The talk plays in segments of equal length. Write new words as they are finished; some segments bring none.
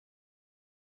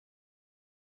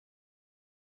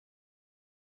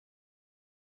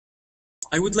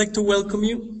I would like to welcome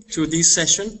you to this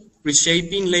session,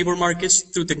 Reshaping Labor Markets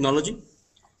Through Technology.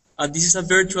 This is a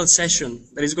virtual session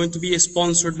that is going to be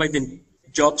sponsored by the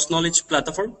Jobs Knowledge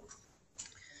platform.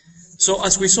 So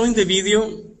as we saw in the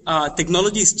video,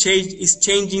 technology is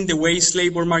changing the ways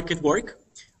labor market work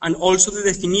and also the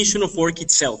definition of work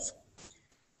itself.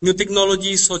 New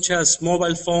technologies such as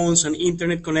mobile phones and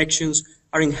internet connections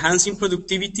are enhancing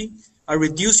productivity, are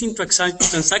reducing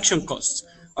transaction costs,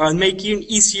 are making it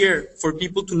easier for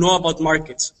people to know about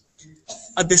markets.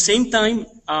 At the same time,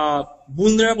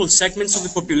 vulnerable segments of the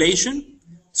population,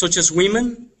 such as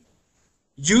women,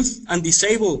 youth, and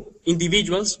disabled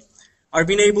individuals, are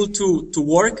being able to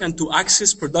work and to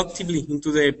access productively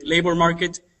into the labor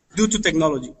market due to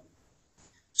technology.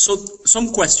 So,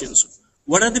 some questions.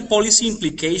 What are the policy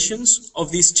implications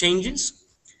of these changes?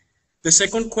 The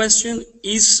second question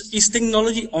is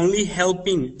technology only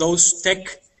helping those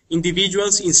tech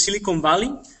individuals in Silicon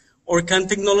Valley, or can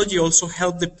technology also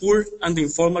help the poor and the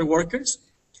informal workers?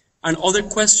 Another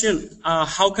question,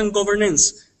 how can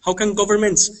governments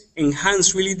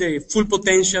enhance really the full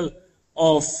potential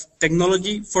of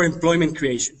technology for employment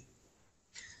creation?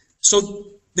 So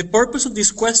the purpose of this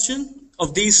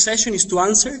session is to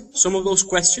answer some of those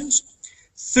questions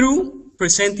through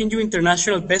presenting you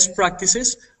international best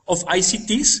practices of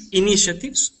ICT's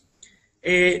initiatives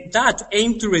that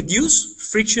aim to reduce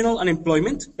frictional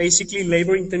unemployment, basically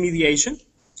labor intermediation,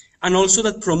 and also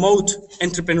that promote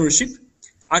entrepreneurship,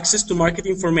 access to market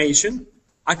information,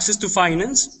 access to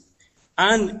finance,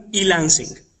 and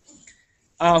e-lancing.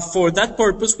 For that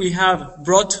purpose, we have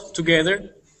brought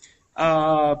together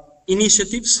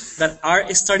initiatives that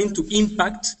are starting to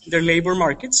impact their labor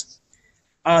markets.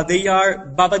 They are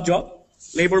Babajob,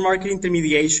 labor market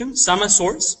intermediation,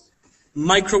 Samasource,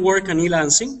 microwork and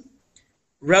e-lancing,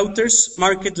 Reuters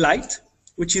Market Light,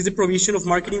 which is the provision of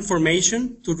market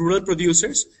information to rural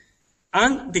producers,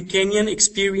 and the Kenyan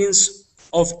experience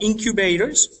of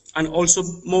incubators and also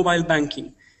mobile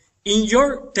banking. In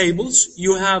your tables,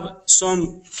 you have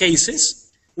some cases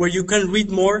where you can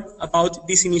read more about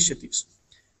these initiatives.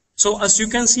 So as you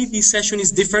can see, this session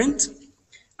is different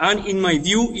and in my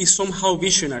view is somehow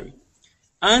visionary.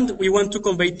 And we want to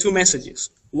convey two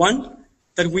messages. One,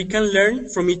 that we can learn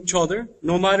from each other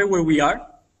no matter where we are.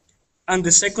 And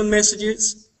the second message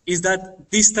is that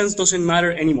distance doesn't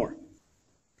matter anymore.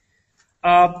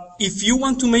 If you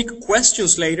want to make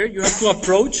questions later, you have to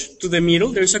approach to the middle.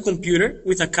 There's a computer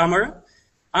with a camera,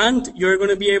 and you're going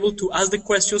to be able to ask the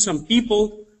questions, and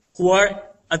people who are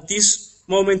at this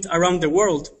moment around the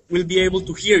world will be able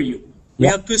to hear you. We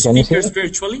have two speakers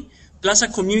virtually, plus a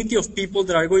community of people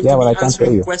that are going to be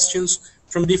answering questions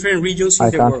from different regions in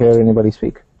the world. I can't hear anybody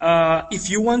speak. If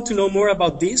you want to know more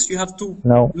about this, you have to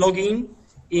log in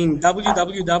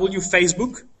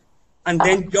www.facebook and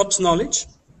then Jobs Knowledge.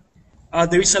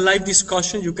 There is a live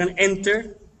discussion. You can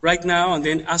enter right now and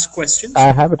then ask questions.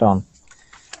 I have it on.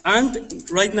 And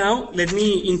right now, let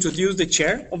me introduce the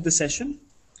chair of the session,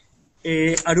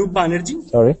 Arup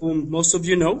Banerji, whom most of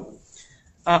you know.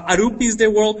 Arup is the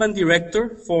World Bank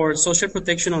Director for Social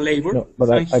Protection and Labor,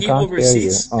 and he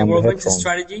oversees the World Bank's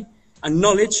strategy and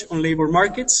knowledge on labor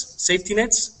markets, safety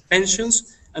nets,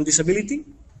 pensions, and disability.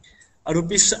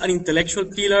 Arup is an intellectual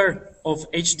pillar of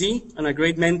HD and a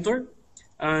great mentor.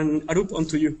 And Arup, on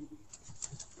to you.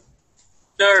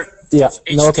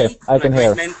 Okay, I can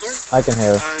hear. I can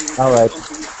hear. All right.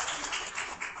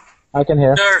 I can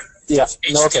hear.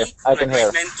 Okay, I can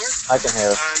hear. I can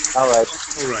hear. All right.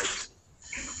 All right.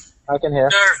 I can hear.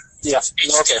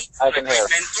 Okay, I can hear.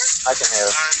 I can hear.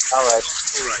 All right.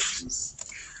 All right.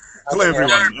 Hello,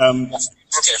 everyone.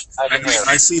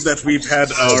 I see that we've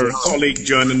had our colleague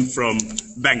Jernan from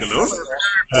Bangalore.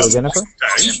 Hello, Jennifer.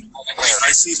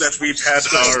 I see that we've had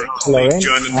our colleague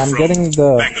Jernan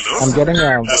from Bangalore. I'm getting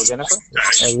Jennifer.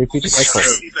 Repeat the echo. I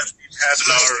see that we've had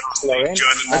our colleague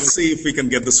Jernan. Let's see if we can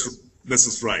get this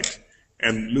is right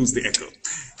and lose the echo.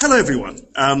 Hello, everyone.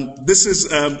 This is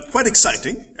quite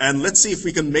exciting, and let's see if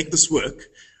we can make this work.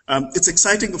 It's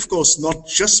exciting, of course, not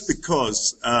just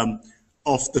because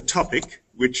of the topic,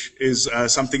 which is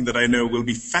something that I know will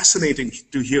be fascinating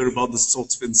to hear about the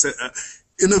sorts of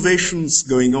innovations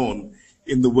going on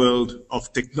in the world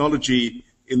of technology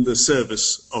in the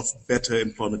service of better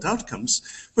employment outcomes,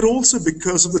 but also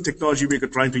because of the technology we are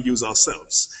trying to use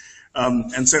ourselves.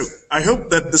 And so I hope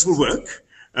that this will work,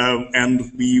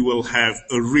 and we will have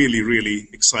a really, really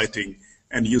exciting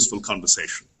and useful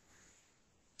conversation.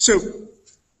 So,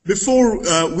 before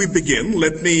we begin,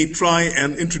 let me try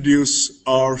and introduce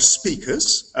our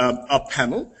speakers, our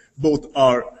panel, both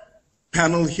our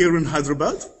panel here in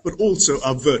Hyderabad, but also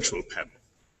our virtual panel.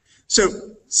 So,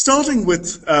 starting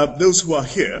with those who are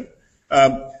here,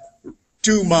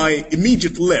 to my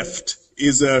immediate left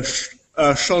is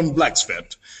Sean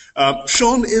Blagsvedt.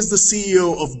 Sean is the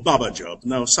CEO of Babajob.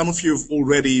 Now, some of you have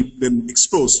already been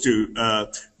exposed to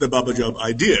the Babajob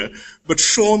idea, but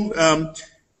Sean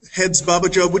heads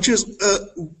Babajob, which is a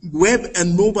web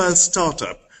and mobile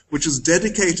startup which is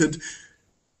dedicated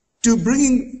to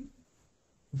bringing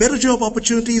better job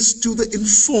opportunities to the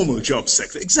informal job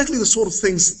sector. Exactly the sort of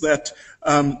things that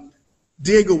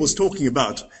Diego was talking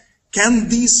about. Can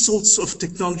these sorts of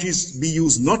technologies be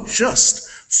used not just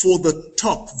for the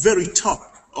top, very top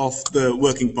of the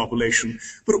working population,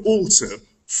 but also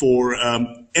for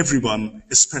everyone,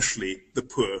 especially the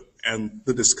poor and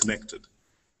the disconnected?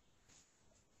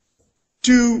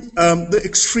 To the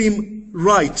extreme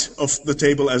right of the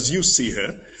table, as you see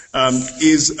her,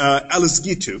 is Alice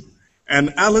Githu.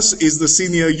 And Alice is the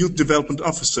Senior Youth Development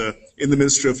Officer in the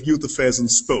Ministry of Youth Affairs and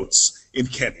Sports in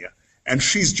Kenya. And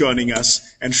she's joining us,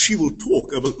 and she will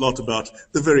talk a lot about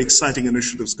the very exciting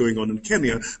initiatives going on in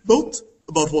Kenya, both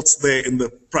about what's there in the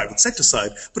private sector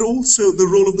side, but also the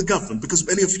role of the government, because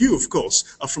many of you, of course,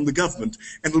 are from the government,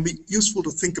 and it'll be useful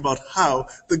to think about how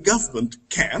the government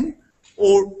can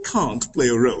or can't play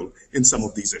a role in some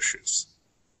of these issues.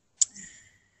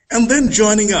 And then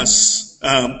joining us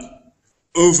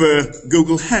over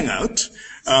Google Hangout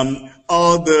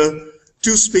are the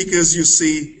two speakers you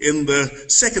see in the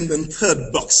second and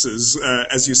third boxes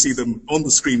as you see them on the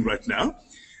screen right now.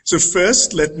 So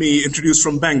first, let me introduce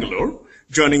from Bangalore.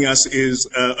 Joining us is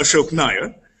Ashok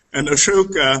Nair. And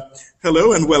Ashok,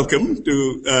 hello and welcome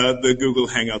to the Google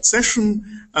Hangout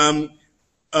session.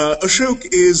 Ashok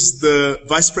is the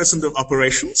Vice President of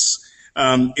Operations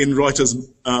in Reuters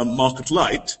Market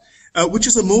Light, which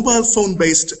is a mobile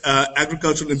phone-based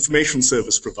agricultural information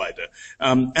service provider.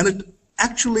 And it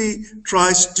actually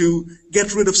tries to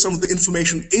get rid of some of the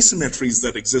information asymmetries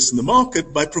that exist in the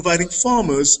market by providing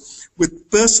farmers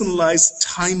with personalized,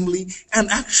 timely,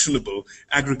 and actionable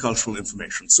agricultural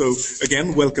information. So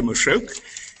again, welcome Ashok.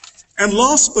 And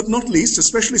last but not least,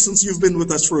 especially since you've been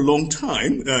with us for a long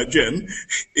time, Jen,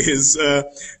 is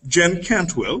Jen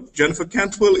Cantwell. Jennifer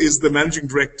Cantwell is the Managing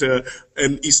Director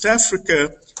in East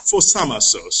Africa for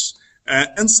Samasource.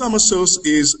 And Samasource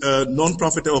is a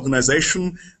non-profit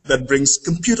organization that brings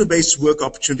computer-based work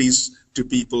opportunities to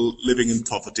people living in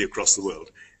poverty across the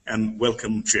world. And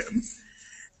welcome, Jen.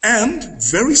 And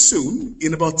very soon,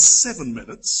 in about 7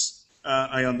 minutes,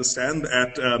 I understand,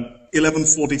 at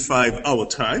 11:45 our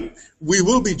time, we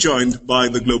will be joined by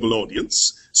the global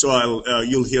audience. So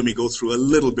you'll hear me go through a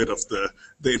little bit of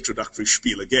the introductory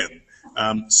spiel again,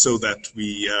 so that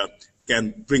we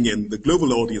can bring in the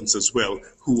global audience as well,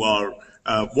 who are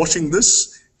watching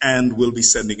this and will be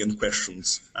sending in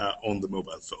questions on the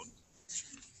mobile phone.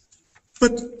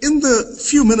 But in the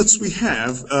few minutes we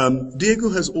have, Diego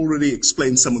has already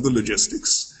explained some of the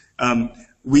logistics.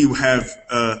 We have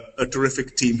a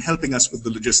terrific team helping us with the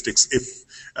logistics if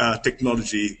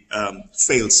technology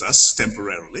fails us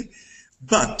temporarily.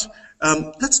 But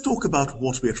let's talk about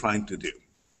what we're trying to do.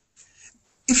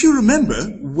 If you remember,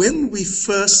 when we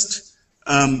first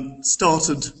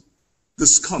started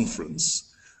this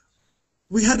conference,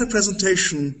 we had a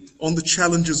presentation on the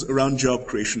challenges around job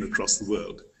creation across the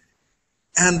world.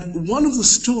 And one of the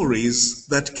stories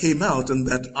that came out and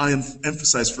that I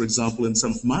emphasized, for example, in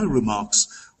some of my remarks,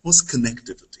 was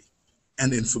connectivity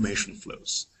and information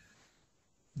flows.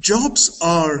 Jobs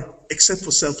are, except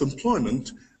for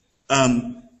self-employment,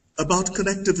 about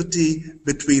connectivity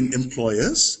between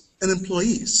employers and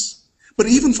employees. But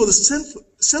even for the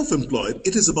self-employed,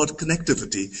 it is about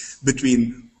connectivity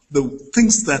between the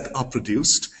things that are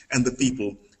produced and the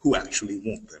people who actually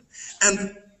want them.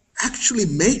 And actually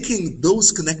making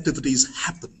those connectivities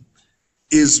happen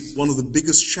is one of the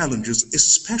biggest challenges,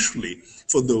 especially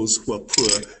for those who are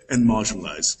poor and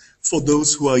marginalized, for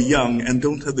those who are young and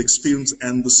don't have the experience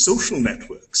and the social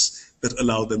networks that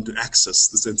allow them to access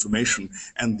this information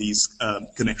and these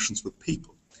connections with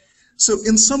people. So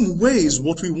in some ways,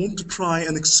 what we want to try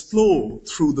and explore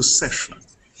through the session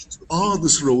are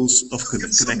these roles of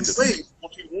connectivity.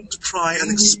 What we want to try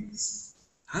and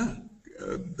explore.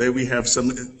 There we have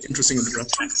some interesting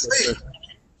interruptions.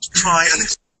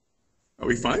 Are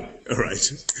we fine? All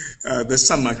right. There's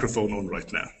some microphone on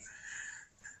right now.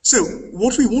 So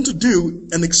what we want to do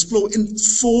and explore in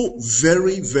 4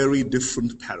 very, very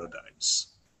different paradigms.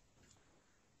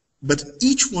 But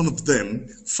each one of them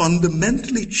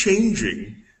fundamentally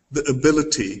changing the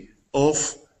ability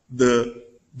of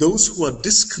those who are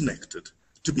disconnected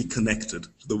to be connected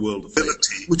to the world of labor,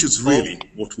 which is really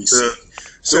what we see.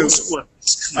 So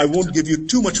I won't give you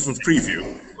too much of a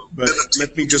preview, but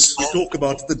let me just talk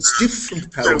about the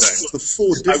different paradigms, the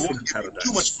 4 different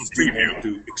paradigms we want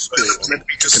to explore on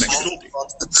connectivity.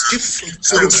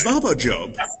 So with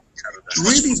Babajob,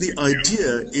 really the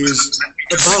idea is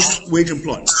about wage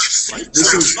employment. Right?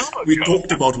 We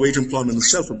talked about wage employment and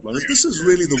self-employment. This is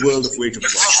really the world of wage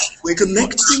employment. We're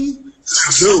connecting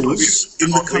those in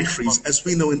the countries, as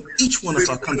we know in each one of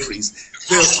our countries,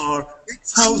 there are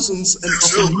thousands and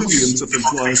often millions of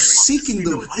employers seeking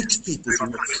the right people to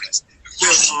work.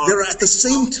 There are at the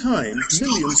same time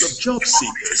millions of job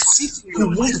seekers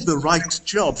who want the right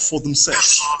job for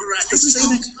themselves.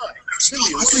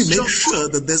 How do we make sure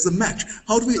that there's a match?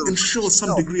 How do we ensure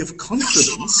some degree of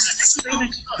confidence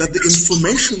that the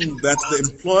information that the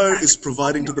employer is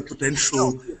providing to the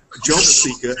potential job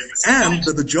seeker and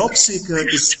that the job seeker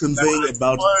is conveying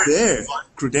about their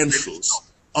credentials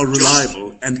are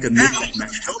reliable and can make that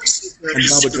match happen? And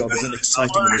Babajob is an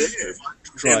exciting initiative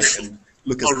to try and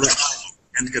look at that.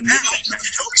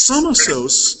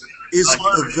 Samasource is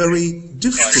a very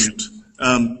different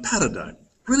paradigm.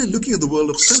 Really looking at the world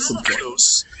of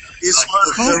self-employment.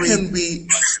 How can we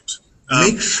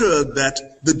make sure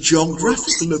that the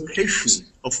geographical location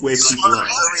of where people are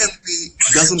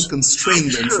doesn't constrain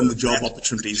them from the job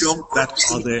opportunities that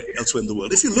are there elsewhere in the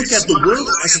world? If you look at the world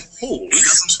as a whole,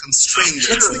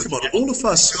 let's think about it. All of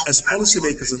us as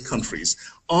policymakers in countries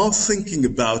are thinking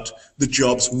about the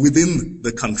jobs within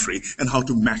the country and how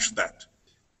to match that.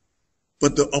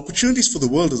 But the opportunities for the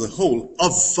world as a whole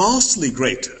are vastly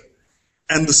greater.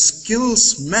 And the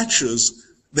skills matches,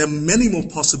 there are many more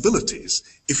possibilities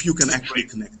if you can actually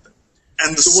connect them.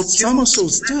 And so what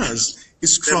Samasource does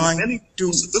is trying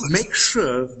to make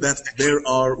sure that there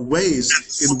are ways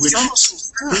in which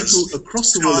people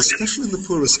across the world, especially in the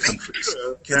poorest countries,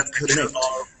 can connect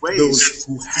those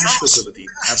who have the ability,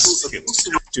 have the skills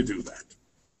to do that.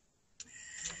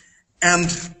 And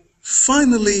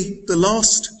finally, the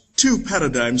last 2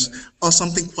 paradigms are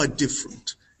something quite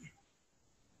different.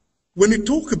 When you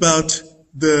talk about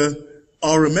the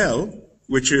RML,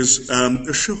 which is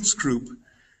Ashok's group,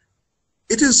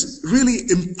 it is really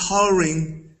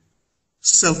empowering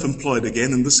self-employed,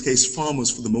 again, in this case farmers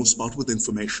for the most part, with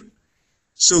information,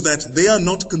 so that they are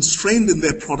not constrained in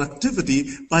their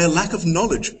productivity by a lack of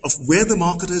knowledge of where the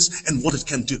market is and what it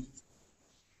can do.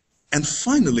 And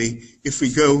finally, if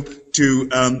we go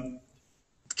to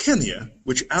Kenya,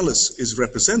 which Alice is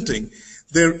representing,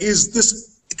 there is this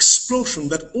explosion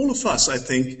that all of us, I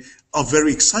think, are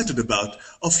very excited about,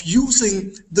 of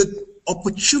using the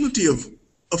opportunity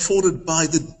afforded by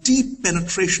the deep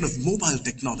penetration of mobile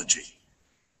technology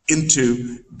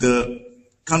into the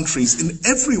countries. In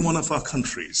every one of our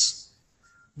countries,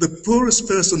 the poorest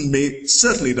person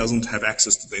certainly doesn't have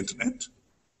access to the internet,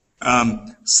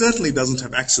 certainly doesn't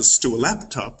have access to a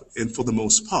laptop for the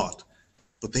most part,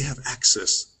 but they have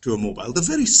access to a mobile, the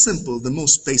very simple, the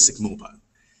most basic mobile.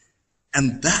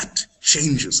 And that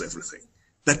changes everything.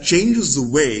 That changes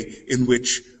the way in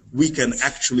which we can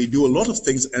actually do a lot of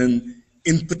things. And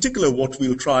in particular, what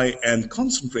we'll try and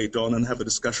concentrate on and have a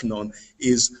discussion on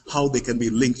is how they can be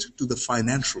linked to the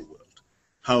financial world.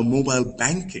 How mobile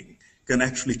banking can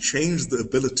actually change the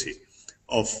ability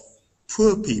of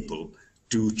poor people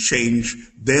to change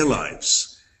their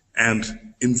lives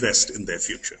and invest in their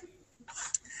future.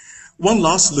 One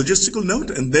last logistical note,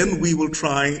 and then we will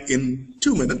try in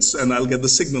 2 minutes, and I'll get the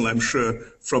signal, I'm sure,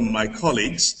 from my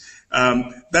colleagues,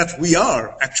 that we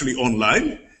are actually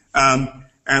online.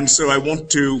 And so I want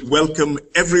to welcome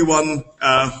everyone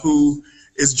who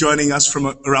is joining us from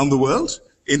around the world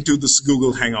into this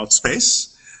Google Hangout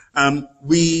space.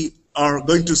 We are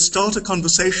going to start a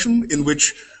conversation in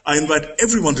which I invite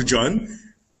everyone to join.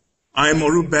 I am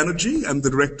Arup Banerji. I'm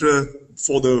the director,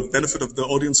 for the benefit of the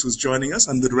audience who's joining us,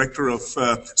 I'm the Director of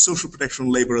Social Protection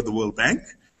and Labor at the World Bank.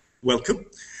 Welcome.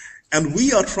 And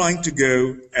we are trying to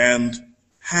go and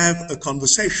have a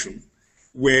conversation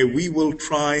where we will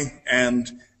try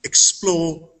and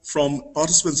explore from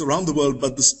participants around the world,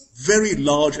 but this very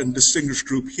large and distinguished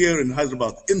group here in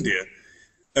Hyderabad, India,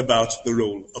 about the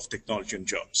role of technology in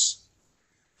jobs.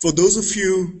 For those of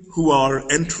you who are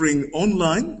entering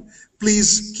online,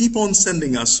 please keep on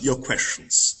sending us your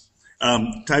questions.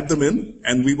 Type them in,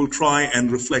 and we will try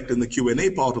and reflect in the Q&A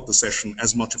part of the session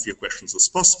as much of your questions as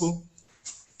possible.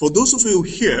 For those of you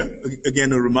here,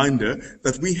 again, a reminder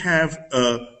that we have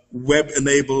a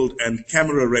web-enabled and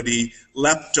camera-ready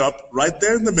laptop right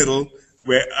there in the middle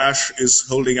where Ash is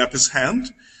holding up his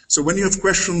hand. So when you have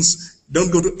questions,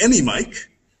 don't go to any mic,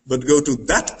 but go to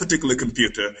that particular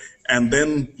computer, and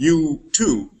then you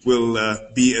too will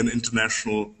be an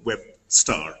international web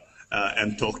star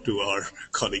and talk to our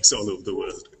colleagues all over the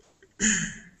world.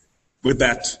 with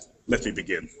that, let me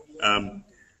begin.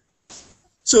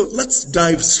 So let's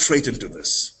dive straight into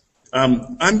this.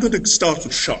 I'm going to start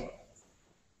with Sean.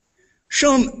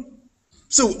 Sean,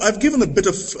 so I've given a bit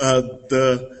of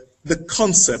the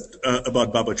concept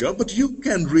about Babajob, but you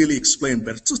can really explain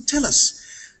better. So tell us,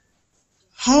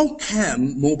 how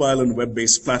can mobile and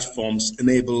web-based platforms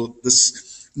enable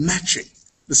this matching,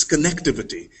 this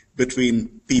connectivity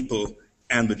between people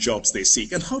and the jobs they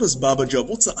seek? And how does Babajob,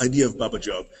 what's the idea of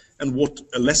Babajob, and what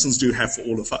lessons do you have for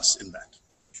all of us in that?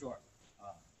 Sure.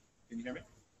 Can you hear me?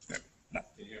 No.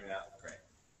 Can you hear me now?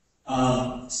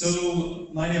 Great. So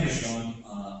my name is Sean.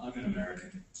 I'm an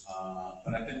American,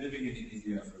 but I've been living in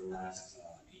India for the last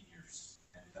 8 years.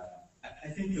 And I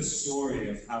think the story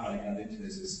of how I got into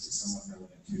this is somewhat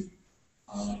relevant too.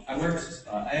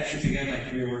 I actually began my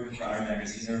career working for Our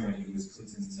Magazine when he was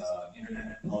Clinton's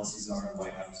internet policy czar in the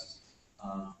White House.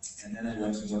 And then I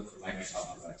went to work for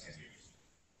Microsoft for about 10 years.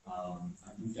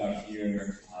 I moved out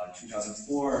here in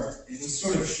 2004 and was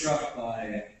sort of struck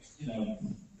by,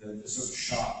 the sort of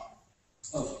shock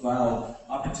of, wow,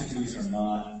 opportunities are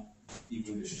not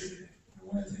equally distributed.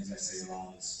 One of the things I say a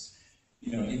lot is,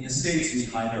 in the States we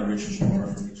hide our rich and poor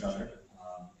from each other.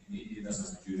 In India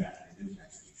doesn't do that. They live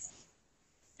next to each other.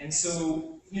 And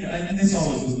so, and this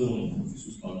always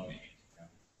was bugging me.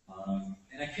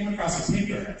 And I came across a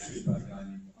paper actually by a guy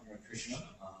named Krishna.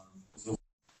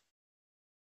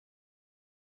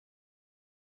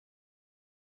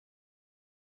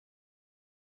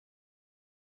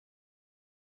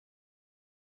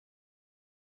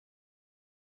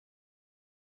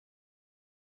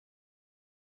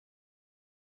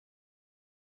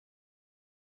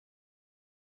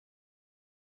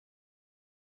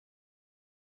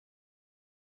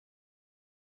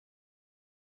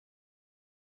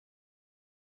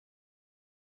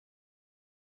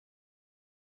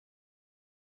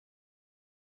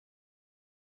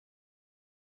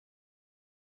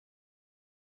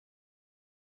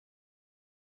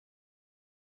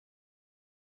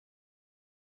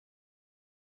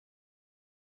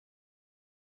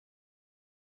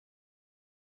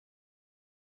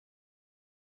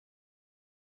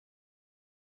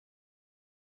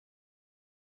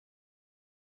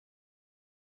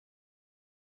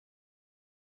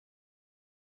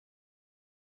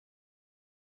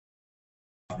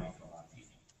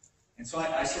 And so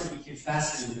I sort of became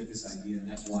fascinated with this idea, and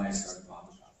that's why I started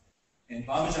Babajob. And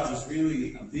Babajob was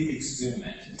really a big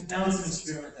experiment. And now it's an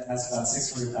experiment that has about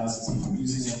 600,000 people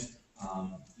using it.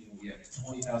 We have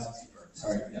 20,000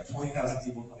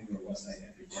 people coming to our website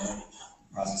every day.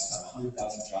 We process about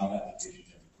 100,000 job applications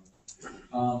every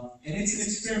month. And it's an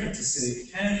experiment to say,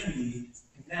 can we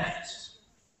connect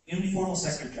informal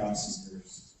sector job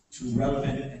seekers to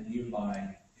relevant and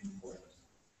nearby employers?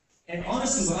 And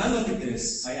honestly, when I look at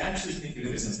this, I actually think of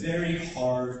it as a very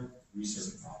hard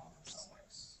research problem in some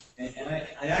ways. And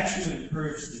I actually would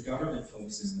encourage the government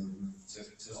folks in the room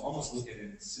to almost look at it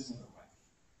in a similar way,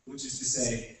 which is to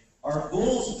say, our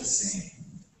goals are the same.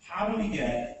 How do we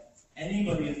get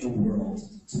anybody in the world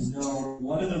to know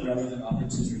what are the relevant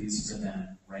opportunities for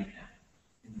them right now,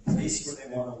 in the place where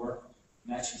they want to work,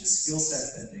 matching the skill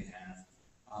sets that they have,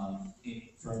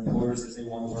 for employers that they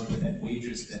want to work with, at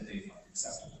wages that they find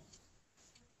acceptable.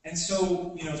 And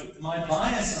so, my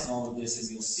bias on all of this,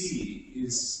 as you'll see,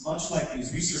 is much like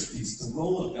these research pieces, the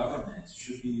role of government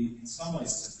should be, in some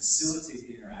ways, to facilitate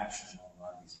the interaction among a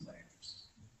lot of these players,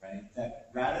 right? That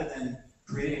rather than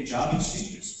creating job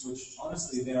exchanges, which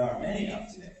honestly there are many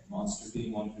of today, Monster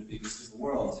being one of the biggest in the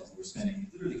world, and we're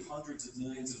spending literally hundreds of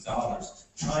millions of dollars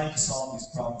trying to solve these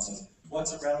problems of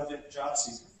what's a relevant job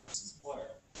seeker versus employer.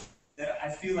 That I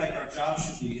feel like our job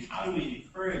should be, how do we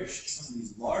encourage some of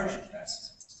these large investments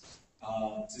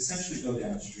to essentially go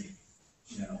downstream?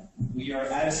 We are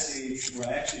at a stage where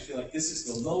I actually feel like this is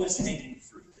the lowest hanging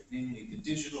fruit, namely the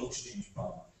digital exchange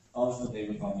problem of the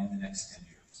labor problem in the next 10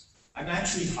 years. I'm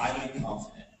actually highly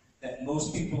confident that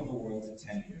most people in the world in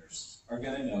 10 years are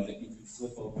going to know that you can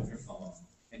flip open your phone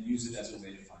and use it as a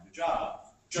way to find a job,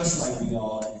 just like we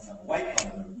all, if I'm a white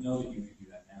collar, know that you can do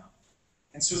that now.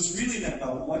 And so it's really then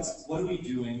about what are we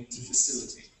doing to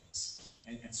facilitate this?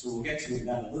 And so we'll get to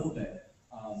that a little bit.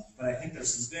 But I think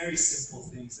there's some very simple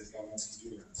things that governments can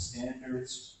do around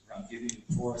standards, around giving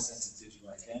the poor a sense of digital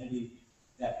identity,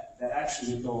 that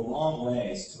actually would go a long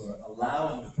ways to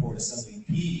allowing the poor to suddenly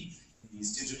be in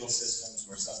these digital systems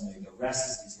where suddenly the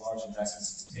rest of these large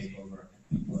investments can take over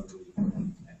and people are really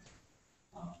important to connect.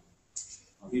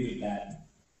 I'll leave it at that.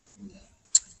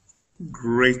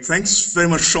 Great. Thanks very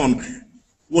much, Sean.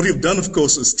 What you've done, of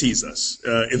course, is tease us,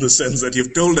 in the sense that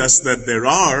you've told us that there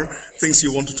are things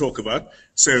you want to talk about.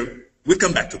 So we'll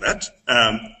come back to that.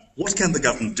 what can the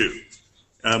government do?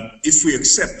 If we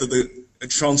accept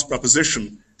that Sean's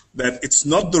proposition that it's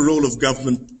not the role of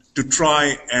government to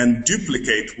try and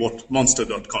duplicate what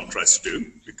Monster.com tries to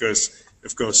do, because,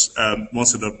 of course,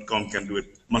 Monster.com can do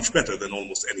it much better than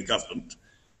almost any government.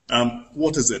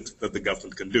 What is it that the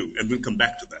government can do? And we'll come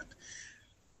back to that.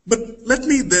 But let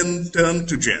me then turn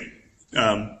to Jen.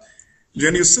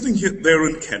 Jen, you're sitting there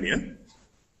in Kenya,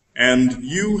 and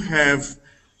you have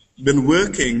been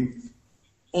working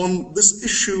on this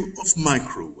issue of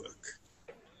micro work.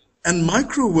 And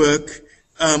micro work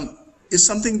is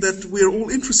something that we're all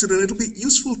interested in. It'll be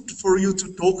useful for you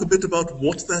to talk a bit about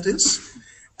what that is,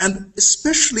 and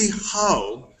especially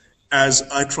how, as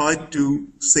I tried to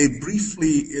say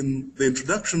briefly in the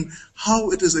introduction,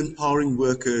 how it is empowering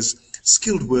workers,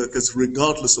 skilled workers,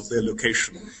 regardless of their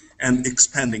location, and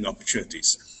expanding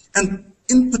opportunities. And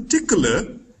in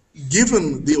particular,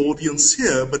 given the audience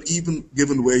here, but even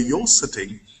given where you're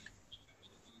sitting,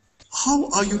 how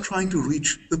are you trying to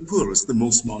reach the poorest, the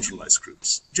most marginalized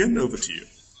groups? Jen, over to you.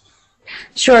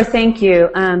 Sure, thank you.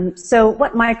 So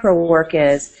what micro work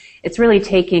is, it's really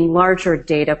taking larger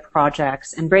data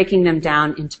projects and breaking them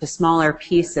down into smaller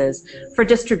pieces for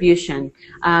distribution.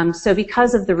 So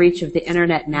because of the reach of the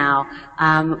internet now,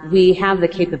 we have the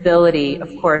capability,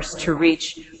 of course, to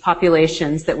reach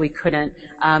populations that we couldn't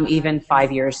even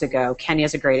 5 years ago. Kenya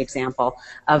is a great example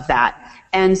of that.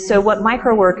 And so what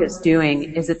micro work is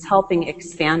doing is it's helping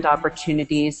expand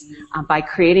opportunities by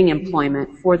creating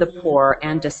employment for the poor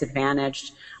and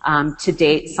disadvantaged. To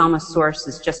date, Samasource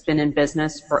has just been in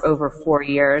business for over 4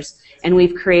 years, and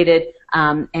we've created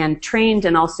and trained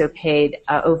and also paid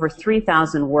over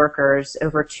 3,000 workers,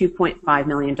 over $2.5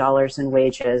 million in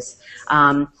wages.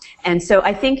 And so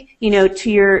I think, to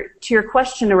your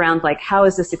question around like how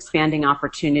is this expanding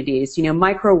opportunities,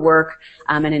 micro work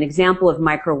and an example of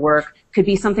micro work could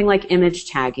be something like image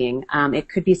tagging. It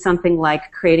could be something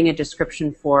like creating a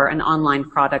description for an online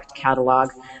product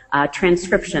catalog.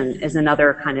 Transcription is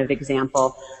another kind of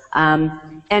example.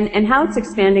 And how it's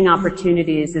expanding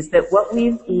opportunities is that what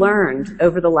we've learned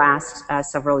over the last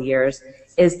several years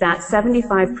is that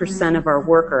 75% of our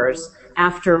workers,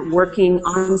 after working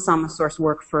on Samasource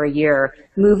work for a year,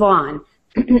 move on.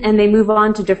 And they move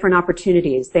on to different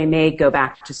opportunities. They may go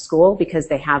back to school because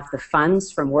they have the funds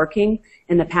from working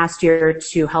in the past year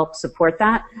to help support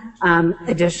that.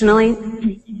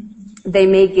 Additionally, they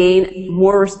may gain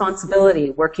more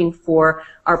responsibility working for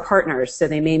our partners, so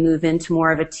they may move into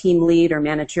more of a team lead or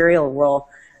managerial role.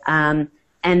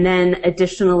 And then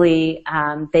additionally,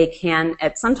 they can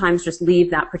sometimes just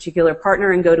leave that particular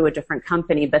partner and go to a different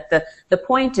company. But the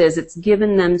point is it's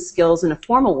given them skills in a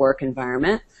formal work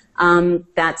environment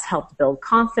that's helped build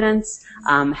confidence,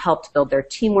 helped build their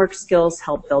teamwork skills,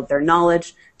 helped build their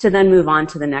knowledge to then move on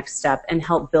to the next step and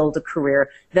help build a career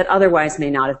that otherwise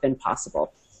may not have been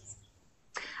possible.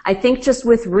 I think just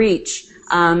with reach,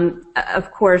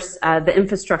 of course, the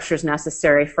infrastructure is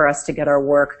necessary for us to get our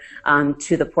work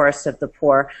to the poorest of the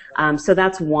poor. So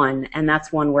that's one, and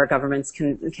that's one where governments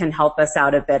can help us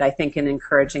out a bit, I think, in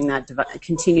encouraging that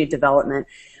continued development.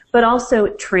 But also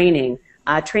training.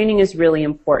 Training is really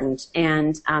important,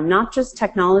 and not just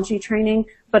technology training,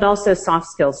 but also soft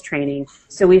skills training.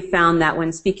 So we found that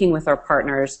when speaking with our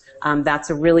partners, that's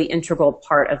a really integral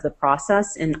part of the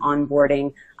process in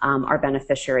onboarding our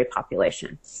beneficiary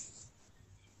population.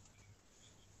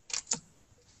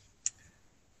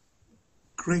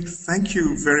 Great, thank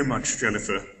you very much,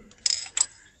 Jennifer.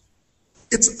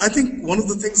 I think one of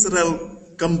the things that I'll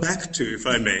come back to, if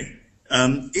I may,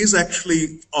 is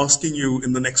actually asking you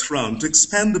in the next round to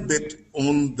expand a bit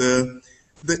on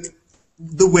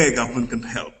the way government can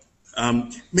help.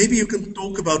 Maybe you can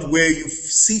talk about where you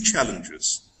see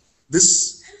challenges.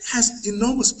 This has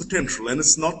enormous potential, and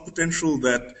it's not potential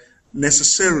that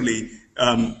necessarily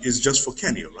is just for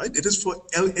Kenya, right? It is for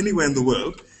anywhere in the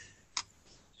world.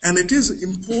 And it is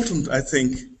important, I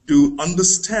think, to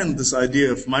understand this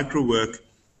idea of micro work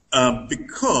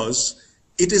because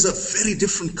it is a very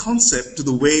different concept to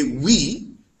the way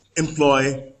we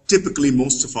employ typically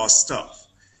most of our staff.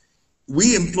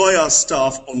 We employ our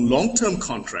staff on long-term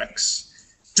contracts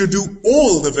to do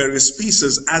all the various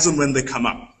pieces as and when they come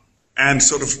up, and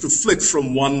sort of to flick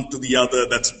from one to the other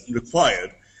that's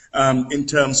required in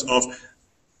terms of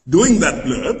doing that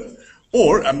blurb,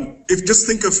 or just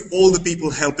think of all the people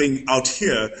helping out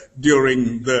here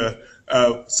during the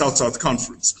South-South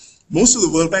conference. Most of the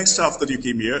World Bank staff that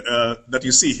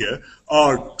you see here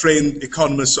are trained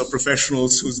economists or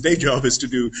professionals whose day job is to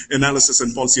do analysis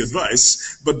and policy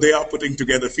advice, but they are putting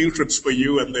together field trips for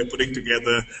you, and they're putting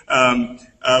together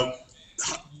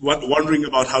wondering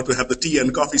about how to have the tea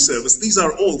and coffee service. These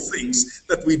are all things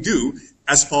that we do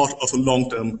as part of a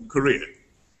long-term career.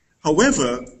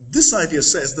 However, this idea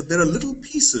says that there are little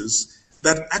pieces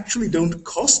that actually don't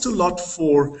cost a lot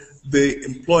for the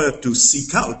employer to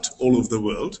seek out all over the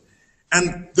world,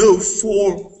 and though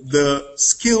for the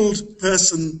skilled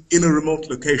person in a remote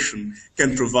location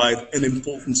can provide an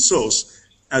important source,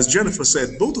 as Jennifer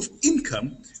said, both of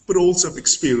income, but also of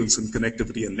experience and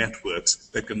connectivity and networks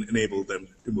that can enable them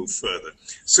to move further.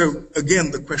 So again,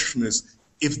 the question is,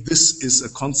 if this is a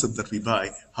concept that we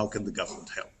buy, how can the government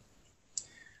help?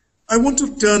 I want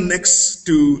to turn next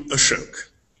to Ashok.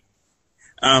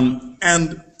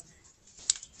 And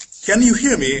can you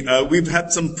hear me? We've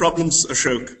had some problems,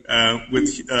 Ashok,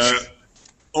 with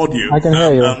audio. I can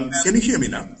hear you. Can you hear me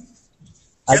now?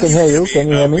 I can hear you. Can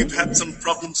you hear me? We've had some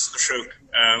problems, Ashok,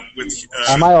 with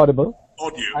Am I audible?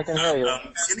 audio. I can hear you.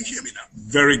 Can you hear me now?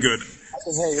 Very good. I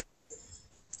can hear you.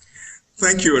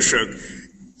 Thank you, Ashok.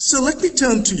 So let me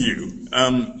turn to you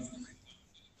and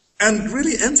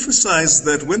really emphasize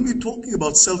that when we're talking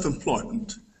about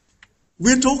self-employment,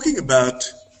 we're talking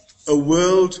about a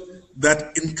world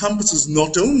that encompasses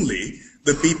not only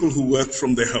the people who work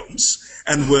from their homes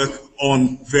and work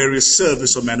on various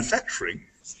service or manufacturing,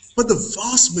 but the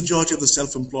vast majority of the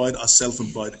self-employed are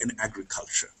self-employed in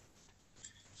agriculture.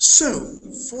 So,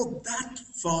 for that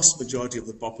vast majority of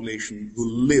the population who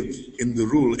live in the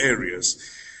rural areas,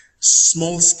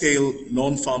 small-scale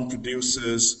non-farm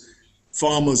producers,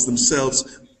 farmers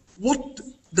themselves, what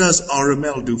does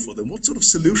RML do for them? What sort of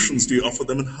solutions do you offer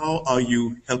them, and how are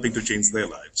you helping to change their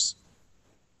lives?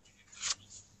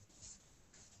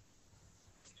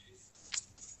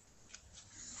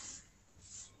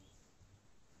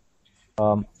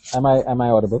 Am I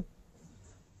audible?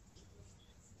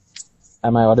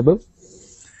 Am I audible?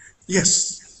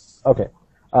 Yes. Okay.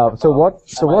 So what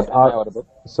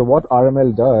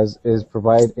RML does is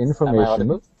provide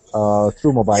information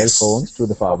through mobile phones to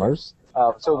the farmers.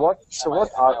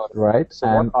 Right,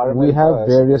 and we have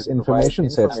various information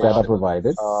sets that are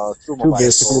provided to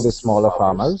basically the smaller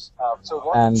farmers.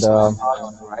 And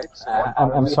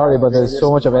I'm sorry, but there's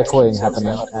so much of echoing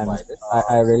happening, and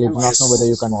I really do not know whether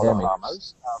you can hear me.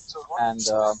 And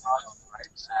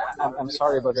I'm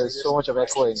sorry, but there's so much of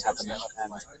echoing happening,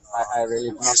 and I really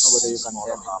do not know whether you can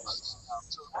hear me.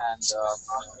 And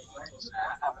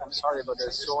I'm sorry, but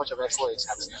there's so much of echoing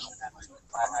happening, and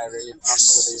I really do not know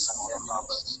whether you can hear me.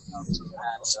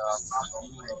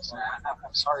 And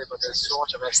I'm sorry, but there's so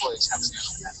much of echoing happening,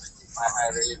 and I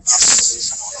really do not know whether you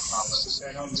can hear me.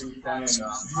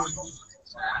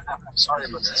 I'm sorry,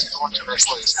 but there's so much of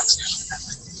echoing happening, and I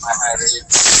really do not know whether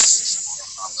you can hear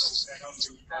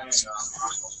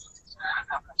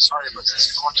me. I'm sorry, but there's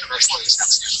so much of echoing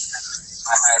happening,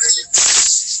 and I really do not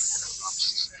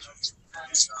know.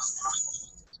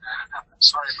 I'm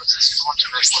sorry, but there's so much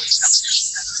of echoing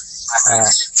happening.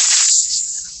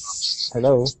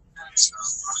 Hello?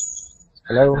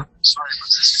 Hello? Sorry, but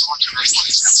there's so much of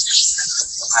echoing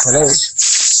happening.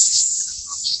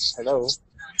 Hello? Hello?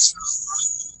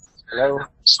 Hello?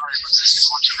 Sorry, but there's so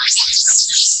much of echoing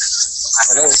happening.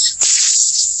 Hello?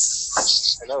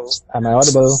 Hello? Am I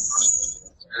audible?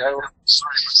 Hello?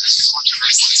 Sorry, but there's so much of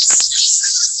echoing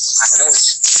happening.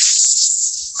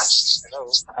 Hello?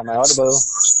 Am I audible?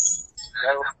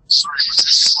 Hello? Sorry, but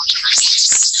there's so much of echoing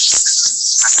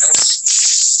happening.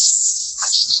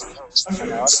 Am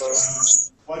I audible?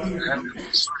 Why don't you Sorry,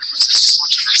 but there's so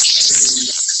much of echoing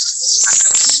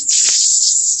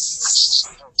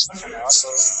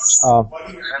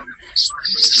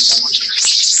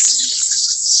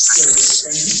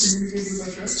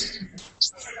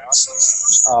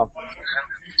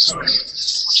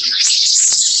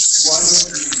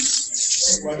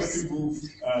Why don't you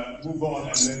move on,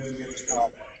 and then we'll get to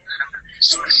talk back.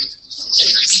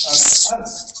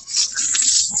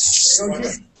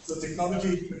 So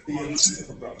technology being a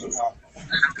problem. So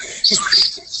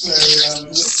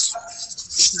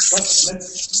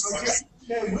let's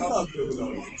share with our global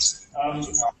audience.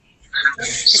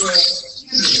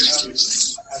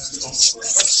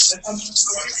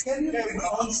 Can you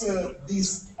answer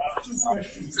these two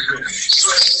questions again?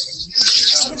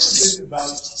 Tell us a bit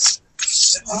about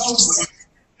how we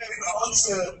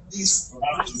answer these two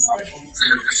questions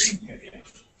in Kenya.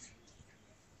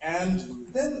 And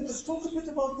then let's talk a bit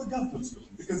about the government's role,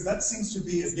 because that seems to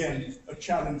be, again, a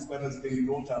challenge that has been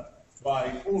brought up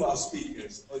by all our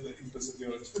speakers, or the interests of the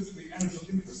audience, specifically and of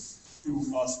interest to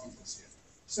our speakers here.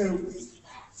 So,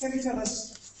 can you tell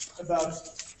us about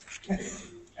Kenya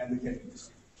and the Kenyan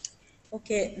industry?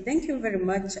 Okay, thank you very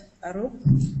much, Arup.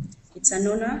 It's an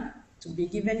honor to be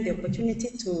given the opportunity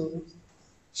to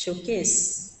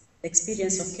showcase the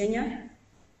experience of Kenya,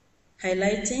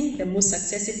 highlighting the most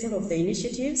successful of the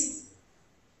initiatives.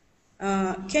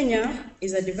 Kenya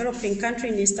is a developing country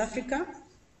in East Africa,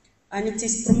 and it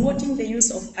is promoting the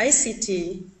use of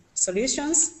ICT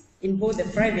solutions in both the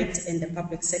private and the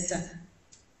public sector.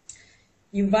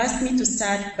 You've asked me to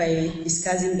start by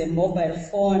discussing the mobile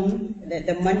phone,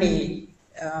 the money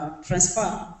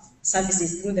transfer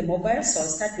services through the mobile, so I'll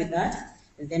start with that,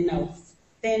 and then I'll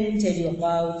tell you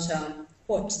about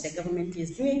what the government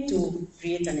is doing to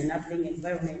create an enabling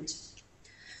environment.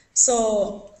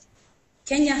 So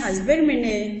Kenya has very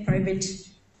many private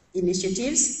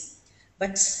initiatives,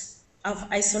 but I've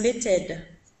isolated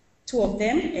two of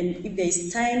them, and if there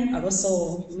is time, I'll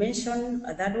also mention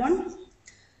that one.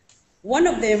 One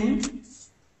of them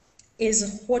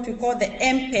is what we call the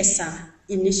M-Pesa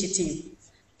initiative.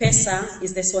 Pesa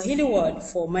is the Swahili word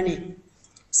for money.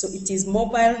 So it is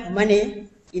mobile money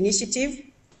initiative.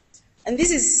 And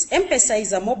this is, M-Pesa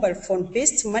is a mobile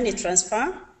phone-based money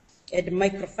transfer and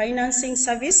microfinancing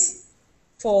service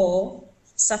for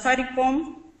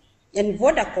Safaricom and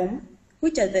Vodacom,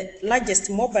 which are the largest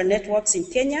mobile networks in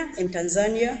Kenya and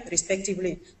Tanzania,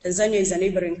 respectively. Tanzania is a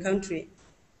neighboring country.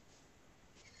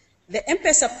 The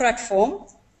M-Pesa platform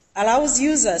allows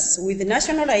users with a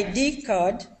national ID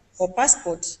card or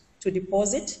passport to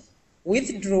deposit,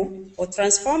 withdraw, or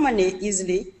transfer money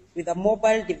easily with a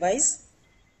mobile device.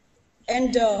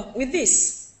 And with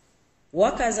this,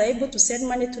 workers are able to send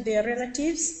money to their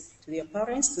relatives, to their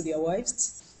parents, to their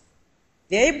wives.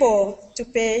 They're able to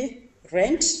pay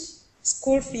rent,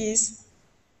 school fees,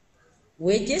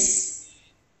 wages.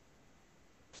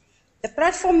 The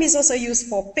platform is also used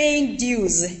for paying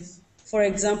dues, for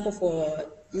example, for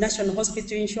National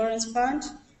Hospital Insurance Fund,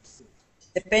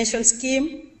 the pension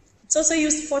scheme. It's also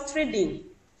used for trading.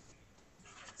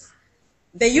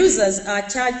 The users are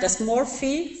charged a small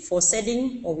fee for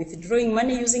sending or withdrawing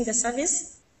money using the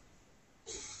service.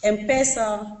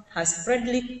 M-Pesa has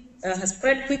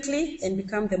spread quickly and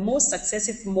become the most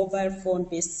successful mobile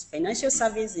phone-based financial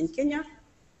service in Kenya,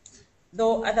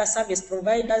 though other service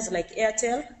providers like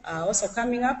Airtel are also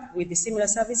coming up with similar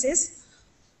services.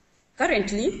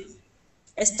 Currently,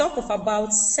 a stock of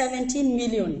about 17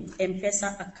 million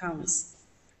M-Pesa accounts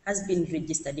has been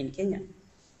registered in Kenya.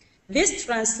 This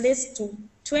translates to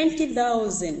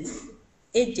 20,000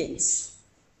 agents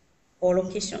or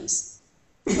locations,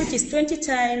 which is 20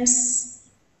 times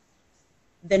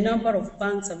the number of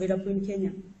banks available in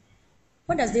Kenya.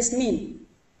 What does this mean?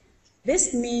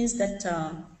 This means that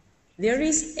there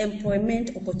is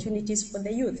employment opportunities for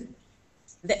the youth.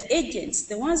 The agents,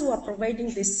 the ones who are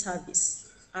providing this service,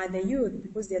 are the youth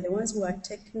because they are the ones who are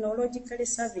technologically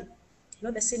savvy,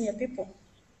 not the senior people.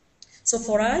 So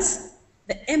for us,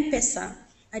 the M-Pesa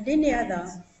and any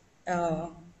other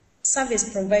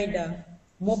service provider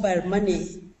mobile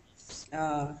money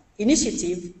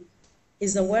initiative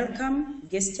is a welcome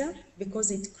gesture because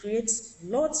it creates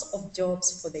lots of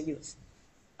jobs for the youth.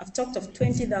 I've talked of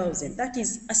 20,000. That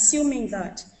is assuming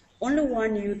that only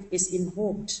one youth is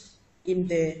involved in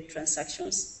the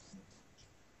transactions.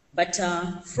 But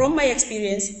from my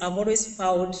experience, I've always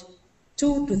found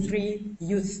 2 to 3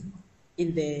 youth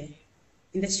in the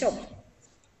shop.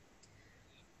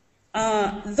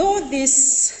 Though these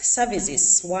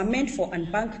services were meant for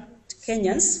unbanked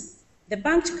Kenyans, the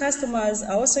banked customers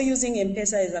are also using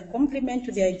M-Pesa as a complement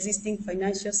to their existing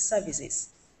financial services.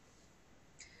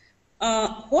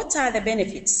 What are the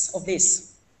benefits of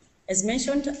this? As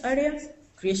mentioned earlier,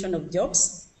 creation of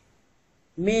jobs,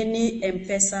 many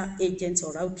M-Pesa agents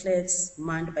or outlets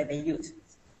manned by the youth.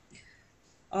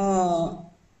 I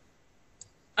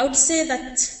would say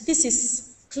that this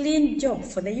is clean job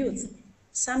for the youth,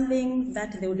 something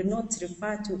that they would not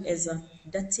refer to as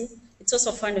dirty. It's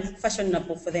also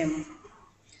fashionable for them.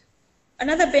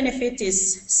 Another benefit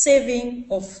is saving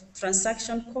of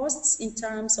transaction costs in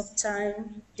terms of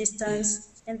time,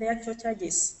 distance, and the actual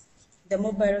charges. The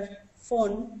mobile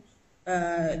phone,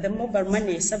 the mobile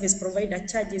money service provider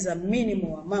charges a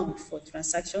minimum amount for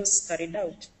transactions carried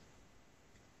out.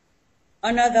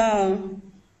 Another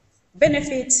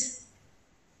benefit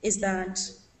is that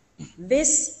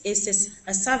this is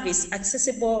a service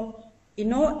accessible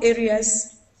in all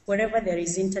areas wherever there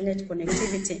is internet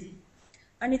connectivity.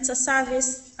 And it's a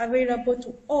service available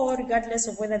to all regardless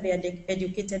of whether they are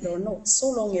educated or not, so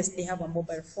long as they have a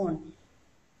mobile phone.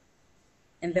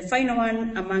 And the final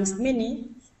one amongst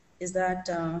many is that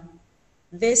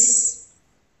this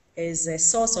is a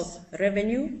source of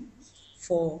revenue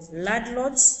for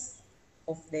landlords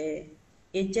of the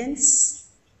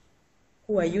agents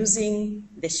who are using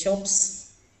the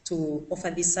shops to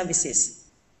offer these services.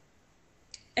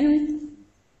 And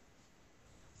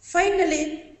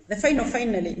Finally,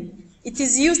 it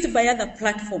is used by other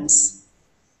platforms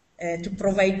to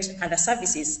provide other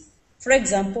services. For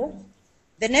example,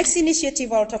 the next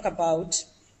initiative I'll talk about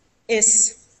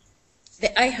is the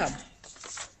iHub.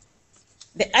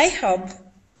 The iHub,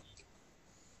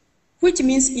 which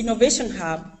means Innovation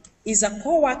Hub, is a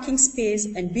co-working space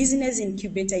and business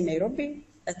incubator in Nairobi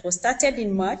that was started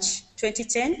in March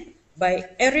 2010 by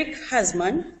Eric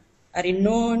Hasman, a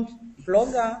renowned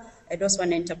blogger and also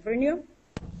an entrepreneur.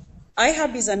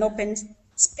 iHub is an open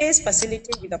space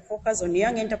facility with a focus on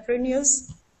young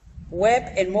entrepreneurs, web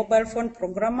and mobile phone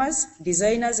programmers,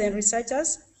 designers, and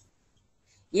researchers.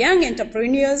 Young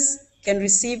entrepreneurs can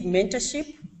receive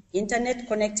mentorship, internet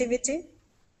connectivity,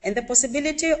 and the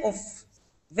possibility of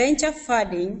venture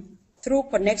funding through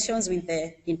connections with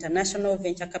the international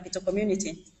venture capital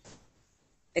community.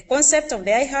 The concept of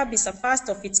the iHub is a first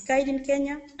of its kind in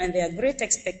Kenya, and there are great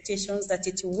expectations that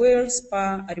it will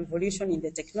spur a revolution in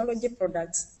the technology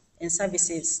products and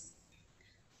services.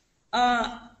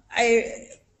 I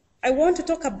want to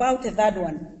talk about the third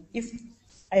one, if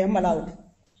I am allowed.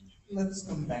 Let's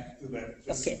come back to that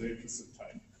just in the interest of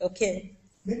time. Okay.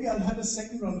 Maybe I'll have a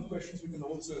second round of questions. We can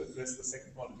also address the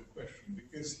second part of the question,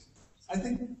 because I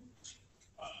think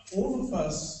all of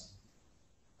us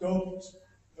talked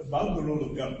about the role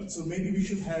of government, so maybe we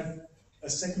should have a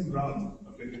second round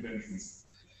of interventions.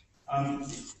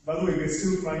 By the way, we're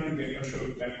still trying to get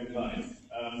Ashok back online.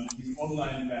 He's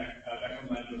online back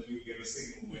online, but we'll get a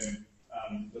signal when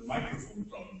the microphone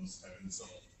problems have been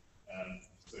solved.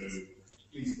 So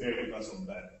please bear with us on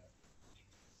that.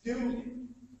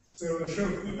 So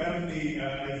Ashok, apparently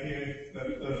I hear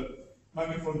that the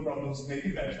microphone problems may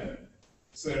be better.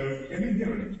 So can you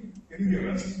hear it? Can you hear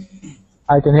us?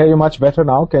 I can hear you much better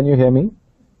now. Can you hear me?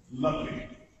 Lovely.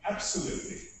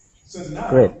 Absolutely. So now,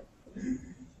 great.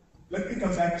 Let me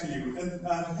come back to you and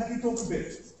have you talk a bit,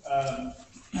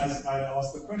 as I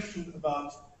asked the question,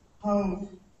 about how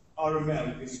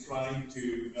RML is trying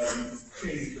to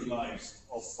change the lives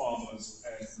of farmers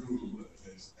and rural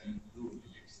workers and rural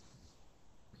producers.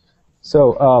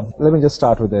 So let me just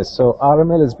start with this. So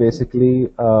RML is basically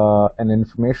an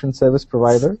information service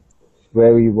provider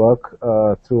where we work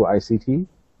through ICT,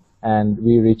 and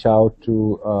we reach out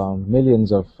to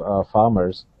millions of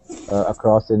farmers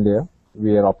across India.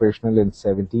 We are operational in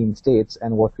 17 states,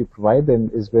 and what we provide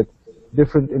them is with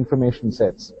different information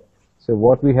sets. So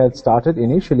what we had started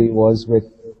initially was with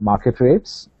market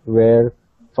rates, where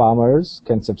farmers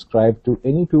can subscribe to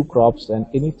any 2 crops and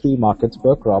any 3 markets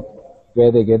per crop,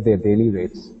 where they get their daily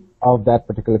rates of that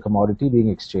particular commodity being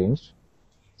exchanged.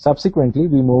 Subsequently,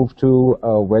 we moved to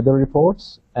weather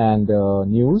reports and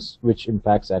news, which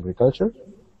impacts agriculture.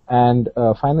 And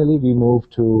finally, we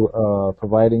moved to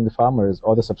providing the farmers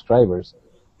or the subscribers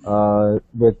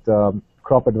with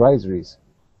crop advisories,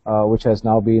 which has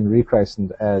now been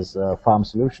rechristened as Farm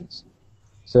Solutions.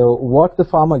 So what the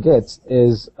farmer gets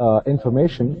is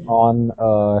information on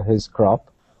his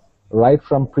crop, right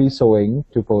from pre-sowing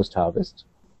to post-harvest,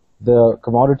 the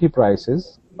commodity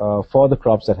prices for the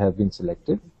crops that have been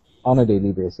selected on a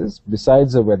daily basis,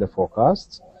 besides the weather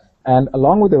forecasts. And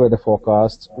along with the weather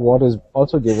forecasts, what is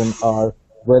also given are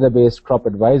weather-based crop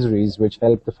advisories, which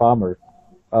help the farmer,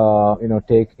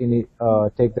 take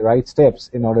the right steps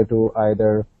in order to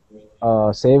either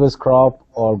save his crop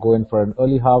or go in for an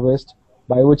early harvest,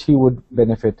 by which he would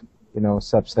benefit,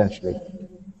 substantially.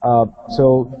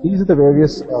 So these are the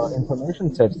various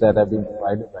information sets that have been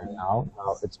provided right now.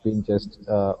 Now it's been just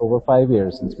over 5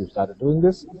 years since we've started doing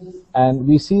this, and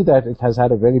we see that it has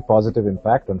had a very positive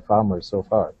impact on farmers so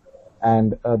far.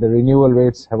 And the renewal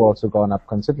rates have also gone up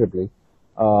considerably,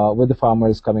 with the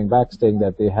farmers coming back saying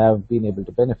that they have been able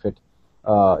to benefit,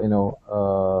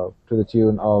 to the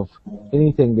tune of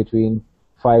anything between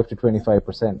 5 to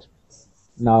 25%.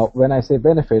 Now, when I say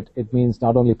benefit, it means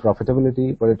not only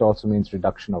profitability, but it also means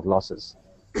reduction of losses.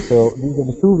 So these are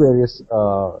the 2 various,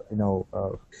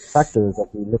 factors that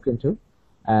we look into,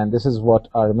 and this is what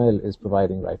RML is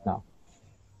providing right now.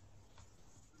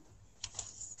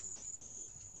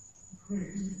 Great.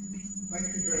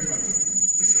 Thank you very much,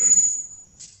 Ashok.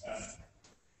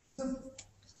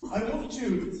 I want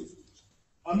to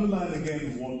underline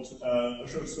again what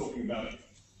Ashok's talking about.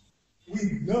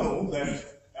 We know that,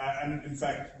 and in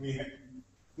fact we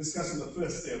discussed on the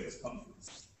first day of this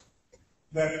conference,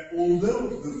 that although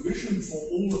the vision for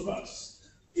all of us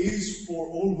is for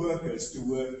all workers to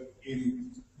work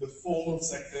in the formal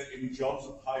sector, in jobs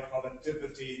of high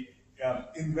productivity,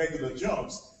 in regular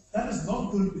jobs, that is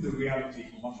not going to be the reality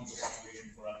for much of the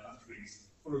population for our countries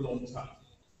for a long time.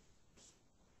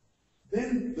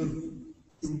 Then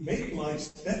the to make lives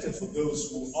better for those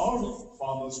who are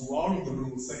farmers, who are in the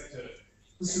rural sector,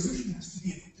 the solution has to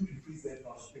be to increase their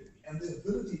productivity and their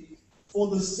ability for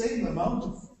the same amount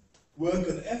of work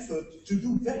and effort to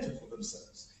do better for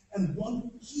themselves. And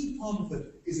one key part of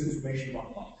it is information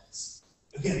about markets.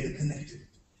 Again, the connectivity.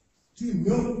 Do you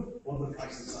know what the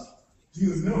prices are? Do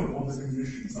you know what the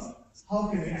conditions are? How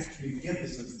can you actually get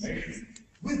this information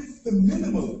with the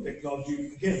minimal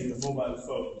technology, again, the mobile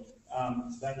phone,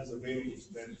 that is available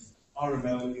to them?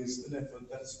 RML is an effort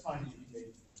that's trying to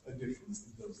make a difference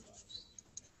in those lives.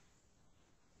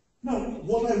 Now,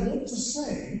 what I want to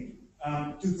say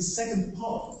to the second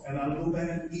part, and I'll go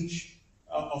back to each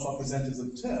of our presenters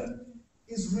in turn,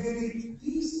 is really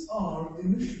these are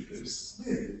initiatives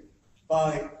led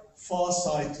by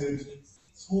far-sighted,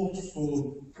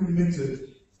 thoughtful,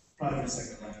 committed private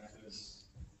sector actors.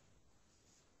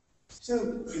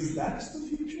 So, is that the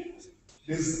future?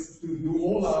 Do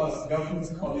all our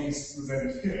government colleagues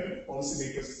present here,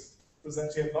 policymakers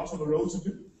present here, not have a role to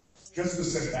do? Just to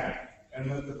sit back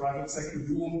and let the private sector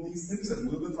do all of these things?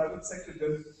 And will the private sector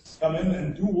then come in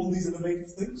and do all these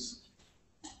innovative things?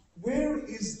 Where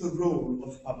is the role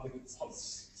of public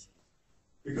policy?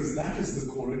 Because that is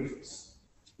the core interest.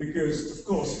 Because, of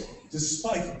course,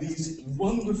 despite these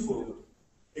wonderful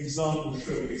examples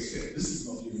showcased here, this is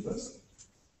not universal.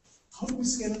 How do we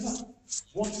scale it up?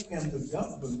 What can the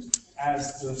government,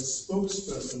 as the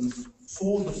spokesperson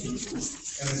for the people,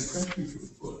 and especially for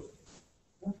the poor,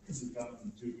 what can the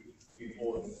government do in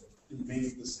order to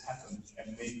make this happen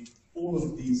and make all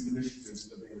of these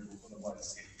initiatives available on a wide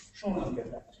scale? Sean, I'll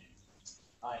get back to you.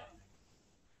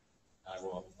 I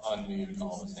will unmute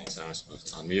all the things I'm supposed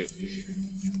to unmute.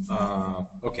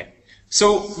 Okay.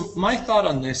 So my thought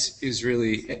on this is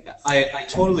really, I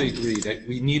totally agree that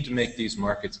we need to make these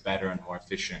markets better and more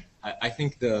efficient. I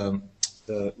think the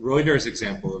Reuters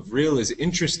example of Real is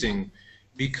interesting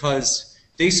because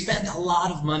they spend a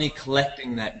lot of money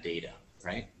collecting that data,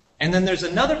 right? And then there's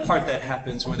another part that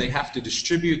happens where they have to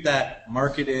distribute that,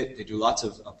 market it. They do lots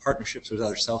of partnerships with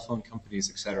other cell phone companies,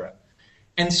 etc.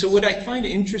 And so what I find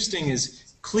interesting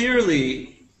is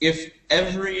clearly if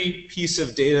every piece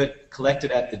of data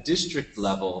collected at the district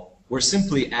level were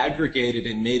simply aggregated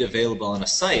and made available on a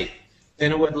site,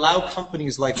 then it would allow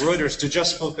companies like Reuters to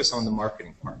just focus on the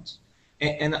marketing parts.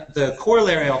 And the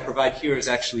corollary I'll provide here is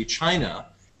actually China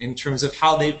in terms of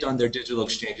how they've done their digital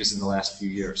exchanges in the last few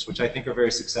years, which I think are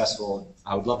very successful.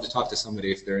 I would love to talk to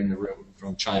somebody if they're in the room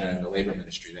from China and the labor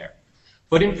ministry there.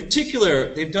 But in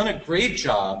particular, they've done a great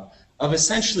job of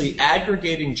essentially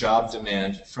aggregating job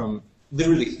demand from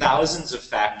literally thousands of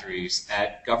factories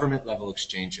at government level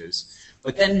exchanges,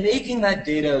 but then making that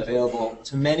data available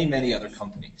to many, many other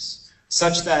companies,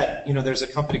 such that there's a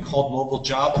company called Mobile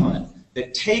Job Hunt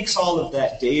that takes all of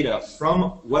that data from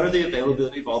what are the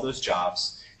availability of all those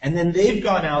jobs, and then they've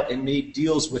gone out and made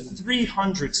deals with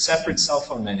 300 separate cell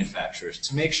phone manufacturers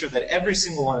to make sure that every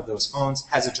single one of those phones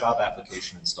has a job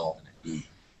application installed in it.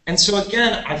 And so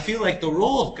again, I feel like the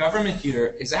role of government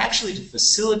here is actually to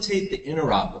facilitate the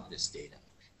interop of this data.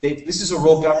 This is a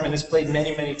role government has played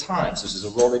many, many times. This is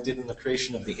a role they did in the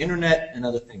creation of the internet and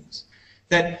other things.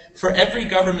 That for every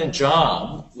government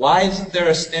job, why isn't there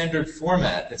a standard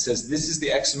format that says this is the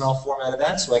XML format of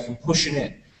that so I can push it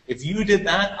in? If you did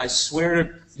that, I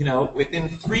swear, within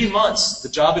 3 months, the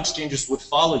job exchanges would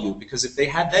follow you because if they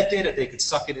had that data, they could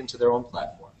suck it into their own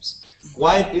platforms.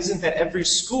 Why isn't that every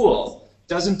school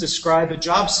doesn't describe a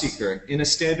job seeker in a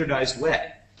standardized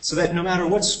way, so that no matter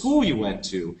what school you went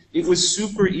to, it was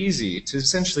super easy to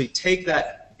essentially take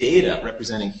that data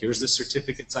representing here's the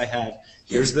certificates I have,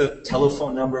 here's the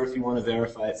telephone number if you want to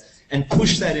verify it, and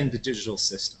push that into digital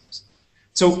systems.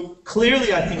 So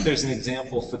clearly I think there's an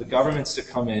example for the governments to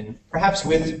come in, perhaps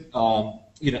with,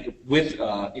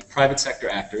 private sector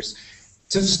actors,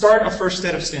 to start a first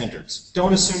set of standards.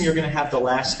 Don't assume you're going to have the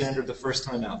last standard the first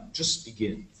time out. Just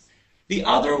begin. The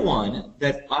other one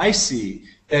that I see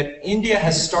that India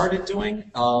has started doing,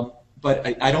 but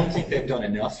I don't think they've done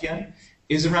enough yet,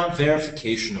 is around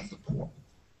verification of the poor.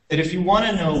 That if you want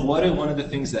to know what are one of the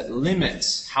things that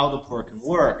limits how the poor can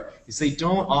work, is they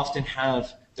don't often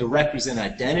have the requisite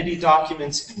identity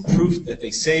documents and proof that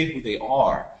they say who they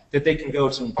are, that they can go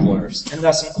to employers. And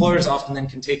thus employers often then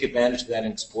can take advantage of that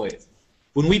and exploit it.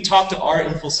 When we talk to our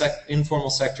informal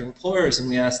sector employers and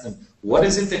we ask them, what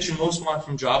is it that you most want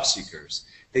from job seekers?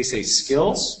 They say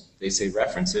skills, they say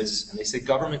references, and they say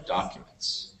government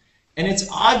documents. And it's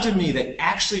odd to me that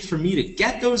actually for me to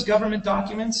get those government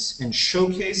documents and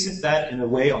showcase that in a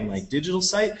way on my digital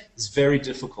site is very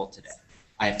difficult today.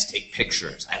 I have to take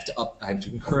pictures. I have to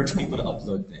encourage people to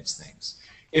upload these things.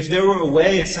 If there were a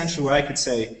way, essentially, where I could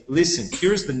say, listen,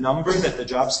 here's the number that the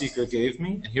job seeker gave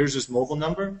me, and here's his mobile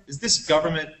number. Is this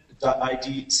government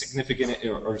ID significant,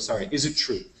 or sorry, is it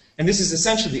true? And this is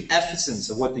essentially the essence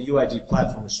of what the UID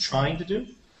platform is trying to do,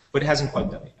 but it hasn't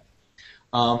quite done it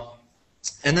yet.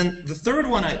 And then the third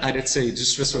one, I'd say,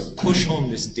 just to sort of push home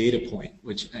this data point,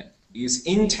 which is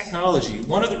in technology.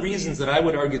 One of the reasons that I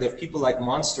would argue that people like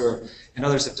Monster and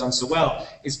others have done so well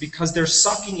is because they're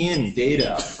sucking in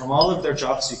data from all of their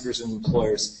job seekers and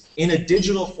employers in a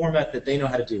digital format that they know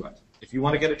how to do it. If you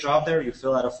want to get a job there, you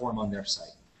fill out a form on their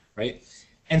site, right?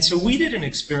 And so we did an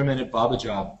experiment at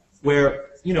Babajob where,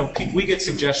 you know, we get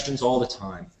suggestions all the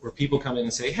time where people come in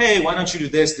and say, hey, why don't you do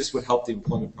this? This would help the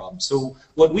employment problem. So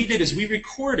what we did is we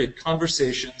recorded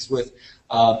conversations with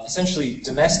essentially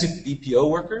domestic BPO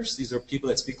workers. These are people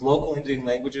that speak local Indian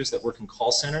languages that work in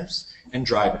call centers, and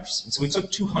drivers. And so we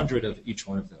took 200 of each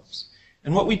one of those.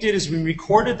 And what we did is we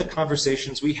recorded the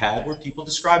conversations we had where people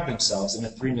described themselves in a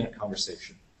 3-minute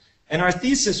conversation. And our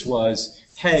thesis was,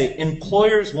 hey,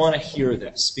 employers want to hear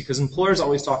this because employers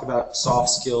always talk about soft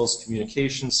skills,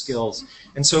 communication skills.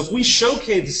 And so if we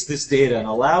showcase this data and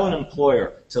allow an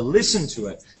employer to listen to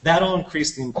it, that'll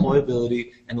increase the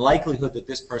employability and likelihood that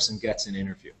this person gets an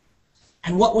interview.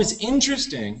 And what was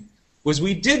interesting was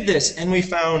we did this and we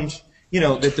found, you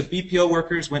know, that the BPO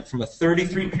workers went from a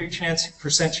 33%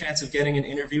 chance of getting an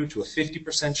interview to a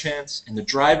 50% chance, and the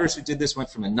drivers who did this went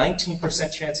from a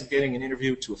 19% chance of getting an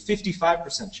interview to a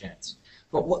 55% chance.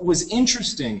 But what was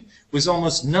interesting was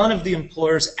almost none of the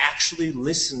employers actually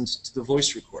listened to the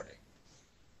voice recording.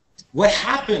 What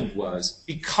happened was,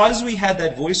 because we had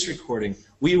that voice recording,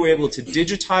 we were able to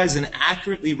digitize and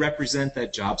accurately represent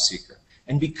that job seeker.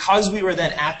 And because we were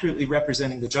then accurately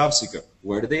representing the job seeker,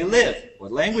 where do they live?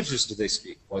 What languages do they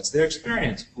speak? What's their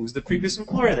experience? Who's the previous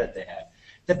employer that they had?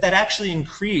 That actually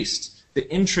increased the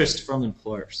interest from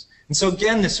employers. And so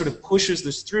again, this sort of pushes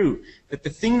this through, that the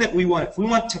thing that we want, if we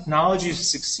want technology to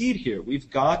succeed here, we've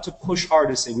got to push hard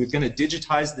to say we're going to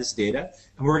digitize this data,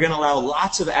 and we're going to allow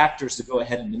lots of actors to go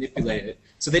ahead and manipulate it,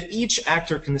 so that each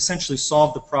actor can essentially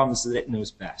solve the problems that it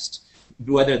knows best,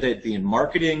 whether that be in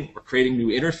marketing or creating new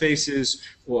interfaces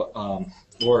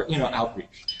or you know,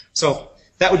 outreach. So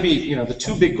that would be, you know, the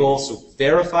two big goals. So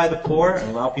verify the poor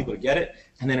and allow people to get it,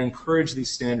 and then encourage these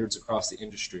standards across the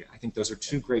industry. I think those are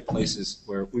two great places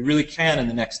where we really can, in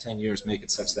the next 10 years, make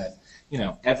it such that, you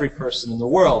know, every person in the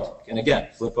world can, again,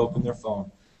 flip open their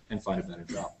phone and find a better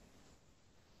job.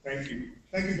 Thank you.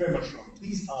 Thank you very much, Ron.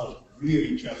 These are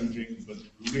really challenging but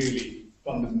really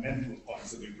fundamental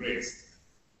points that you've raised.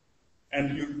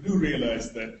 And you do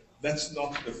realize that that's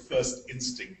not the first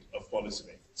instinct of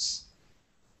policymakers.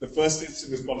 The first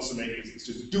instinct of policymakers is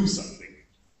to do something,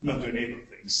 not to enable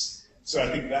things. So I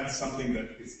think that's something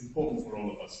that is important for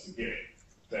all of us to get,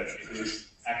 that it is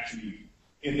actually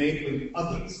enabling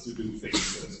others to do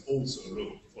things that is also a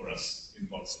role for us in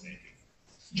policymaking.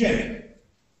 Jen,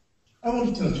 I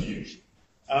want to turn to you.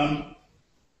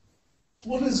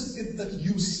 What is it that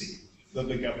you see that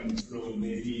the government's role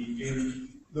may be in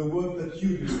the work that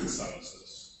you do with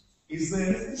Samasource? Is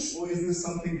there, or is this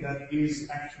something that is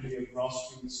actually a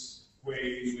grassroots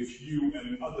way in which you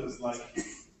and others like you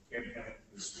can help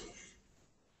this work?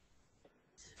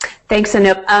 Thanks,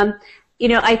 Anup. You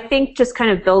know, I think just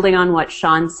kind of building on what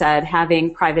Sean said,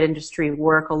 having private industry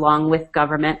work along with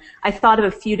government, I thought of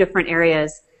a few different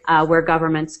areas where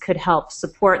governments could help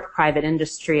support private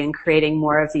industry in creating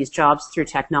more of these jobs through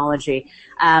technology.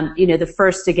 You know, the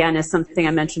first, again, is something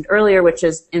I mentioned earlier, which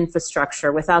is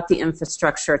infrastructure. Without the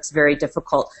infrastructure, it's very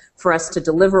difficult for us to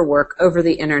deliver work over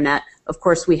the internet. Of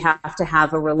course, we have to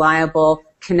have a reliable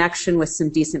connection with some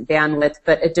decent bandwidth,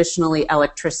 but additionally,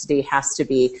 electricity has to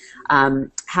be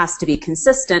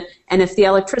consistent. And if the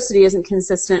electricity isn't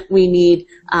consistent, we need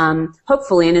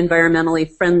hopefully an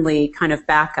environmentally friendly kind of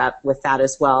backup with that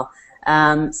as well.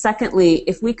 Secondly,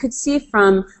 if we could see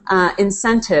from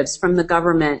incentives from the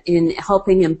government in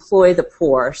helping employ the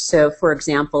poor. So, for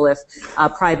example, if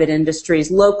private industries,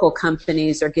 local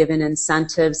companies are given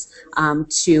incentives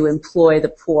to employ the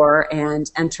poor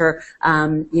and enter,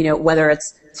 you know, whether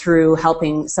it's through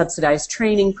helping subsidize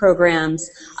training programs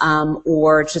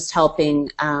or just helping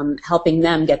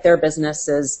them get their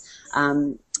businesses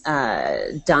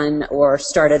done or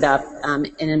started up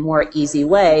in a more easy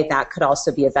way, that could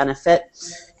also be a benefit.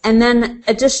 And then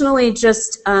additionally,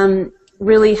 just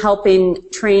really helping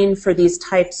train for these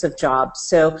types of jobs.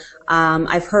 So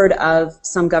I've heard of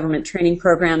some government training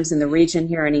programs in the region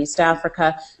here in East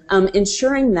Africa,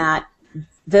 ensuring that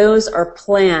those are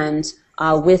planned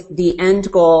with the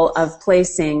end goal of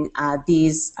placing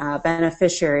these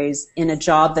beneficiaries in a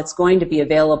job that's going to be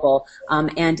available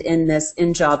and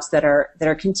in jobs that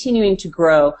are continuing to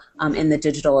grow in the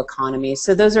digital economy.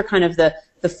 So those are kind of the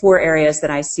 4 areas that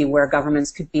I see where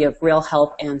governments could be of real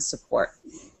help and support.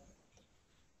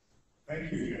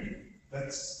 Thank you, Jen.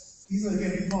 These are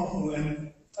again powerful,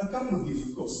 and a couple of these,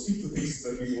 of course, speak to things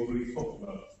that we already talked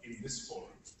about in this forum.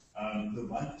 The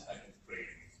right type of training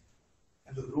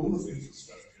and the role of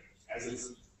infrastructure as an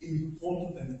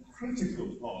important and critical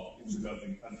part in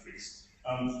developing countries.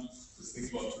 Just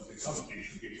think about the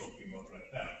technology we're talking about right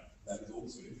now. That is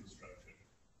also infrastructure.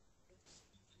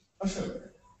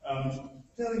 Ashok,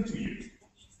 turning to you.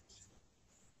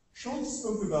 Sean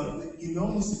spoke about the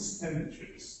enormous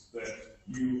expenditures that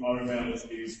RML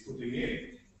is putting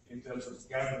in terms of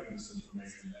gathering this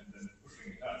information and then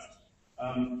pushing it out.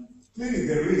 Clearly,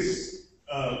 there is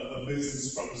a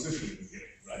business proposition here,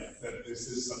 right? That this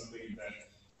is something that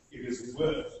it is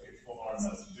worth it for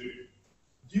RML to do.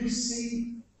 Do you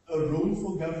see a role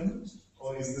for government,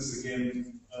 or is this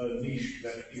again a niche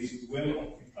that is well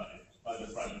occupied by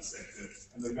the private sector,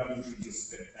 and the government should just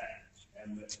step back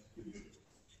and let you do it?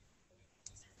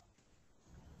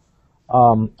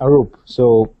 Arup,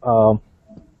 so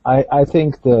I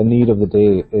think the need of the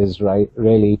day is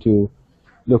really to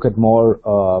look at more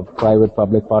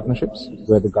private-public partnerships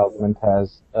where the government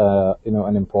has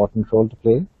an important role to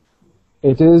play.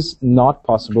 It is not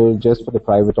possible just for the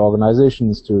private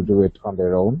organizations to do it on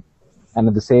their own, and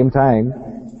at the same time,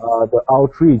 the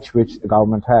outreach which the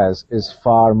government has is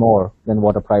far more than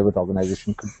what a private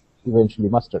organization could eventually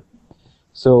muster.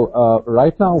 So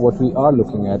right now what we are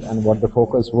looking at and what the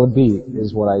focus would be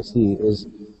is what I see is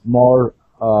more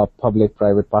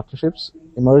public-private partnerships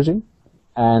emerging,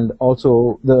 and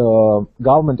also the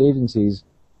government agencies,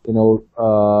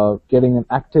 getting an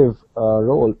active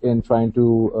role in trying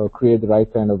to create the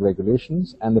right kind of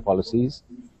regulations and the policies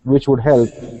which would help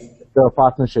the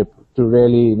partnership to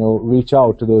really, reach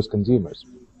out to those consumers.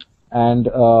 And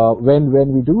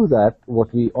when we do that,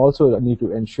 what we also need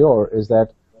to ensure is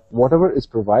that whatever is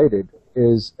provided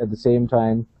is at the same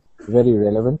time very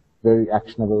relevant, very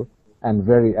actionable, and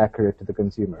very accurate to the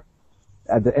consumer.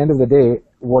 At the end of the day,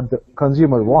 what the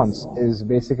consumer wants is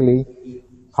basically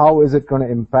how is it going to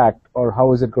impact or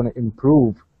how is it going to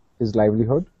improve his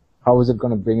livelihood, how is it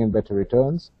going to bring in better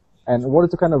returns, and what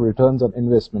is the kind of returns on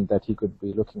investment that he could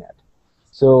be looking at.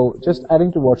 So just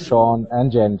adding to what Sean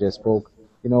and Jen just spoke,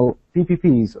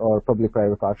 PPPs or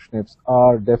public-private partnerships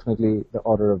are definitely the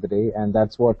order of the day, and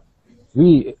that's what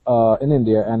we in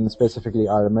India and specifically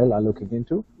RML are looking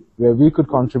into, where we could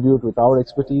contribute with our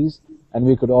expertise, and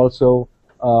we could also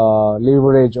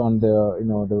leverage on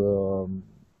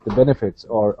the benefits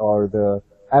or the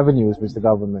avenues which the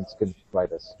governments can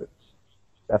provide us with.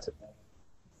 That's it.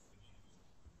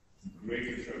 Great,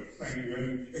 Ashok. Thank you.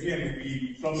 And again,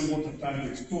 we probably won't have time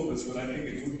to explore this, but I think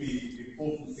it would be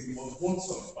important to think about what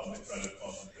sort of public-private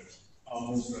partnerships are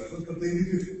most relevant, but they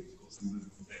do, of course, in the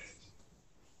context.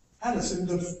 Alice,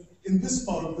 in this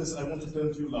part of this, I want to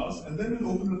turn to you last, and then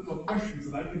we'll open it for questions,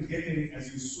 and I've been getting, as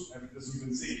you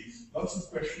can see, lots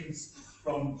of questions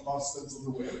from participants on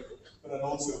the web, but I've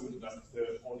also opened up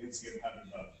the audience here in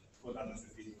Hyderabad for another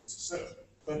 15 minutes or so.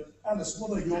 But Alice,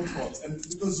 what are your thoughts? And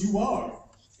because you are,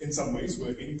 in some ways,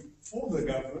 working for the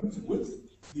government with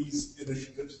these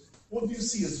initiatives, what do you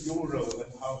see as your role,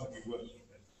 and how have you worked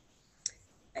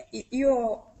with it?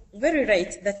 You're very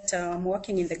right that I'm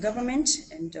working in the government,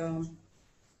 and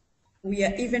we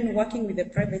are even working with the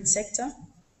private sector.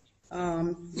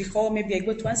 Before maybe I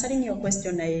go to answering your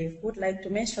question, I would like to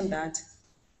mention that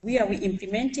we are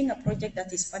implementing a project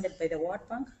that is funded by the World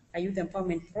Bank, a youth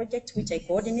empowerment project, which I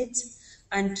coordinate,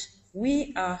 and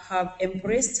we have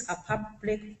embraced a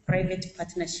public-private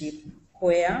partnership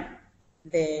where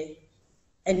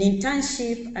an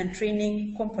internship and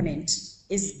training component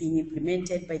is being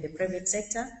implemented by the private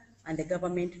sector, and the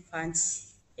government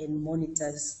funds and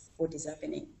monitors what is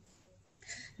happening.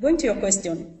 Going to your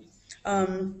question,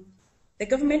 the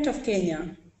government of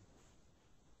Kenya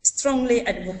strongly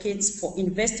advocates for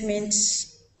investment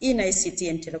in ICT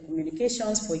and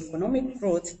telecommunications for economic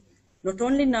growth, not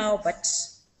only now, but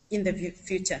in the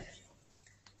future.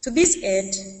 To this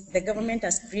end, the government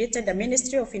has created a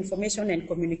Ministry of Information and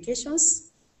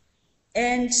Communications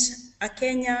and a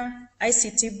Kenya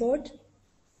ICT board,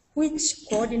 which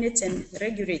coordinates and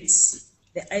regulates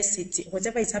the ICT,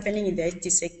 whatever is happening in the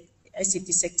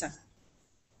ICT sector.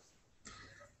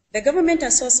 The government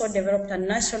has also developed a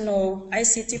national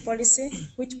ICT policy,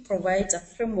 which provides a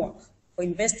framework for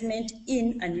investment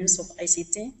in and use of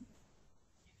ICT.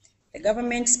 The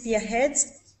government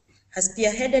spearheads has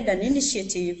spearheaded an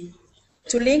initiative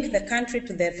to link the country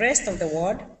to the rest of the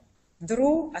world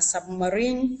through a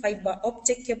submarine fiber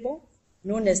optic cable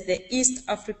known as the East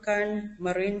African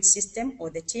Marine System,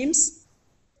 or the TEAMS.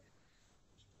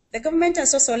 The government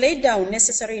has also laid down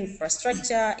necessary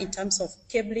infrastructure in terms of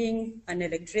cabling and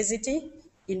electricity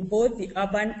in both the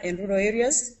urban and rural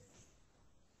areas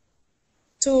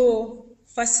to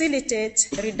facilitate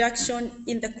reduction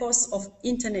in the cost of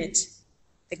internet.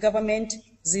 The government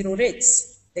zero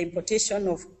rates the importation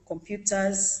of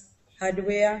computers,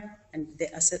 hardware, and the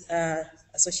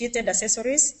associated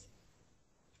accessories.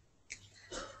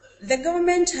 The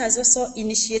government has also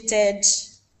initiated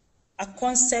a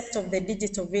concept of the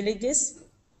digital villages.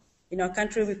 In our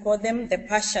country, we call them the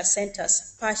Pasha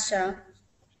centers. Pasha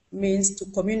means to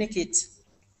communicate.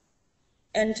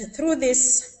 And through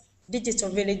these digital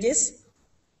villages,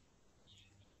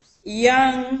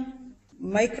 young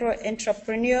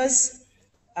micro-entrepreneurs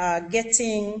are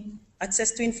getting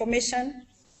access to information,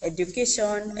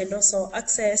 education, and also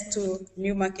access to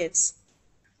new markets.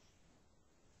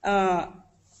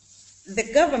 The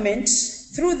government,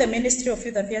 through the Ministry of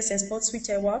Youth Affairs and Sports, which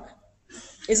I work,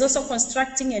 is also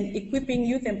constructing and equipping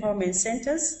youth empowerment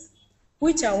centers,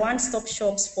 which are one-stop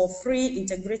shops for free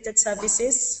integrated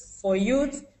services for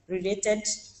youth-related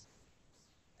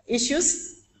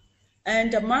issues.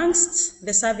 And amongst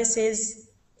the services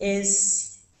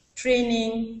is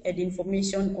training and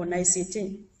information on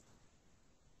ICT.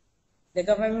 The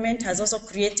government has also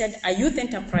created a youth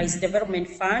enterprise development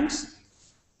fund,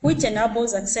 which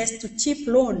enables access to cheap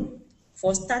loan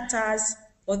for starters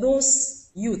or those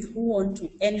youth who want to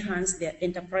enhance their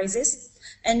enterprises.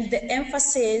 And the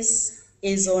emphasis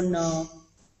is on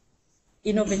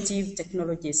innovative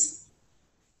technologies.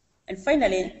 And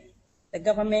finally, the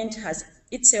government has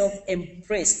itself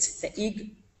embraced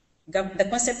the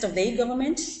concept of the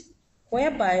e-government,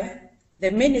 whereby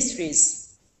the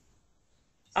ministries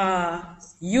are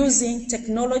using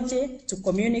technology to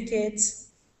communicate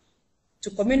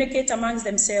amongst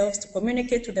themselves, to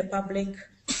communicate to the public,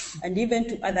 and even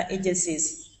to other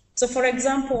agencies. So for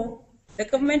example, the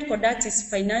government conducts its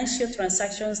financial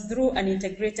transactions through an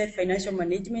integrated financial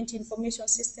management information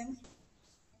system.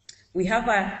 We have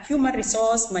a human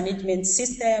resource management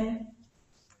system,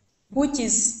 which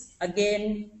is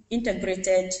again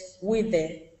integrated with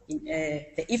the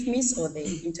IFMIS, or the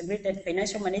Integrated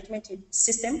Financial Management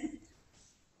System.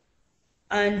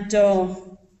 And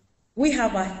we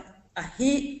have a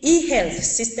e-health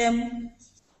system,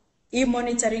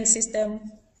 e-monitoring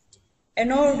system,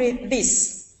 and all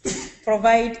this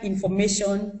provide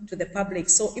information to the public.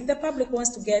 So if the public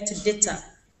wants to get data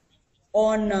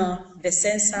on the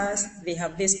census, they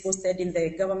have this posted in the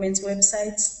government's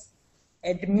websites,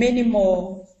 and many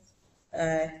more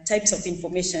types of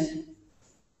information.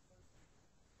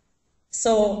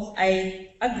 So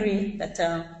I agree that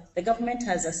the government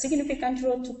has a significant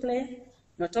role to play,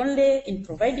 not only in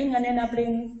providing an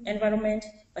enabling environment,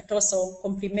 but also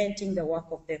complementing the work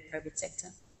of the private sector.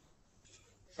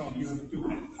 Sean, you have 2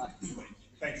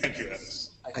 minutes. Thank you.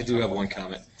 I do have one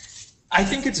comment. I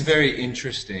think it's very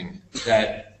interesting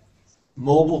that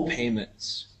mobile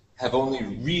payments have only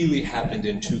really happened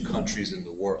in 2 countries in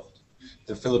the world,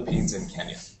 the Philippines and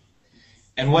Kenya.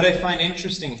 And what I find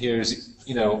interesting here is,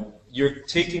 you're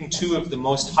taking 2 of the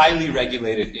most highly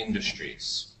regulated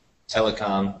industries,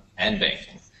 telecom and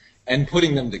banking, and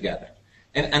putting them together.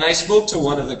 And I spoke to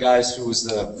one of the guys who was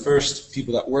the first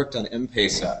people that worked on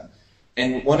M-Pesa,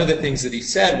 and one of the things that he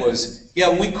said was, yeah,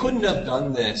 we couldn't have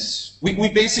done this. We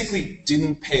basically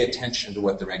didn't pay attention to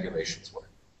what the regulations were,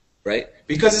 right?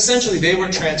 Because essentially they were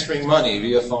transferring money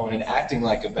via phone and acting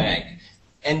like a bank.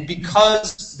 And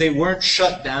because they weren't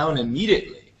shut down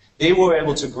immediately, they were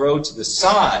able to grow to the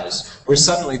size where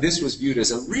suddenly this was viewed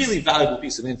as a really valuable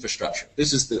piece of infrastructure.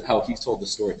 This is how he told the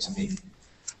story to me.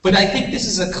 But I think this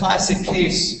is a classic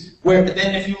case where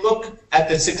then if you look at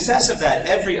the success of that,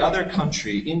 every other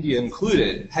country, India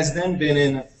included, has then been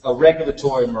in a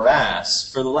regulatory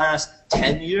morass for the last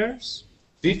 10 years,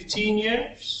 15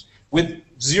 years, with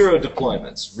 0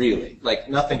 deployments, really, like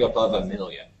nothing above 1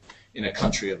 million in a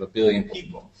country of 1 billion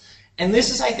people. And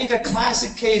this is, I think, a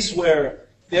classic case where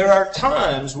there are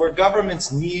times where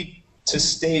governments need to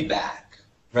stay back,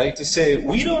 right? To say,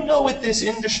 we don't know what this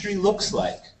industry looks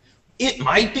like. It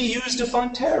might be used to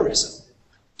fund terrorism,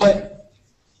 but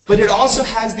it also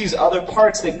has these other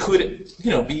parts that could,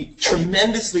 be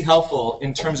tremendously helpful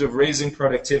in terms of raising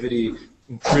productivity,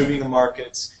 improving the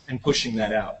markets, and pushing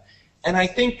that out. And I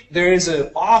think there is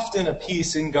often a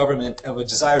piece in government of a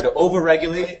desire to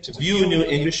over-regulate, to view a new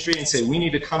industry and say we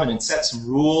need to come in and set some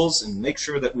rules and make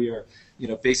sure that we are,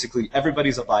 basically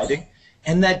everybody's abiding.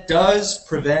 And that does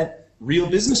prevent real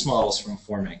business models from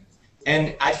forming.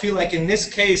 And I feel like in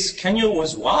this case, Kenya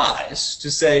was wise to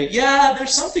say, yeah,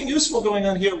 there's something useful going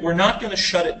on here. We're not going to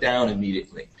shut it down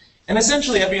immediately. And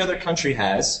essentially every other country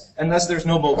has, and thus there's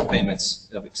no mobile payments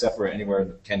except for anywhere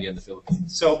in Kenya and the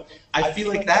Philippines. So I feel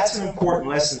like that's an important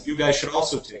lesson that you guys should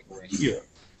also take away here,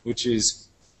 which is,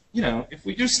 you know, if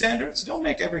we do standards, don't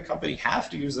make every company have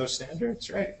to use those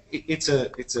standards, right? It's a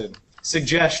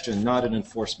suggestion, not an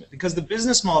enforcement, because the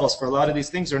business models for a lot of these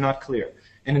things are not clear.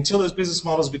 And until those business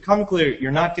models become clear,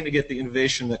 you're not going to get the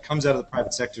innovation that comes out of the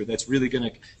private sector that's really going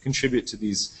to contribute to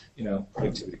these, you know,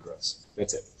 productivity growths.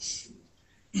 That's it.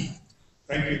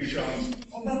 Thank you, Sean.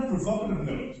 On that provocative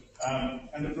note,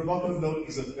 and the provocative note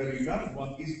is a very valid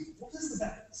one, is what is the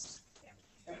balance?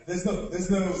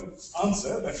 There's no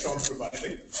answer that Sean's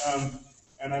providing,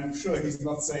 and I'm sure he's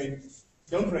not saying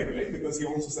don't regulate, because he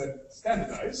also said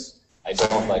standardize. I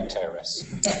don't like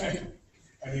terrorists.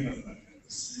 And he doesn't like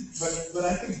terrorists. But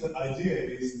I think the idea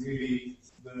is really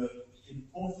the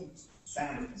important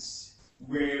balance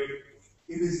where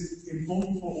it is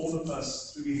important for all of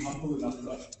us to be humble enough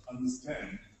to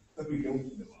understand that we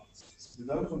don't know answers.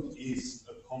 Development is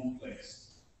a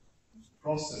complex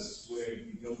process where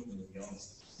we don't know the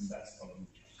answers, and that's probably.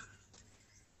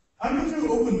 I'm going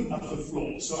to open up the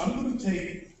floor, so I'm going to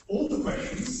take all the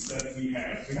questions that we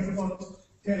have. We have about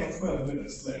 10 or 12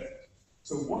 minutes left.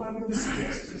 So what I'm going to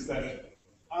suggest is that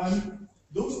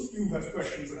those of you who have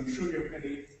questions, and I'm sure you have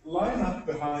many, line up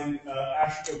behind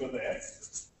Ash over there.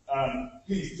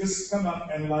 Please, just come up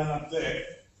and line up there.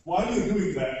 While you're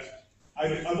doing that,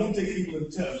 I won't take people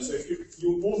in turn, so if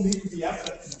you all need to be at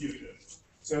that computer.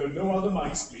 So no other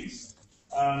mics, please.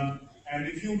 And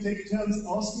if you take turns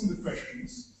asking the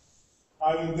questions,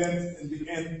 I will then, in the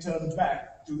end, turn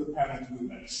back to the panel to do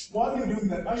that. While you're doing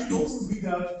that, I should also read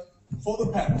out for the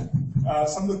panel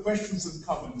some of the questions and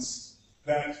comments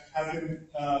that have been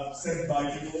sent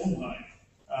by people online.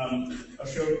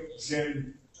 Ashok,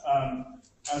 Jen,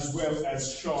 as well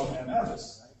as Sean and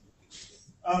Alice.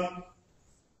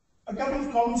 A couple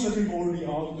of comments that we've already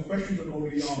answered, the questions that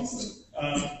already answered.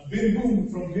 Bin Boom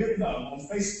from Vietnam on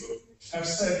Facebook have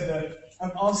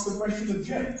asked the question that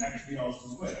Jen actually asked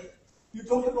as well. You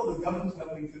talked about the government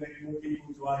helping connect more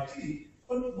people to IT,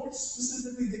 but what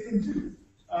specifically they can do?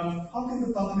 How can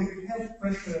the public help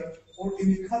pressure or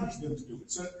encourage them to do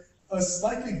it? So a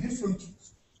slightly different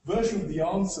version of the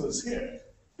answer is here,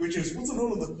 which is what's the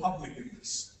role of the public in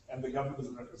this? And the government is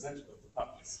a representative of the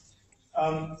public.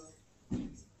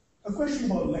 A question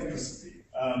about electricity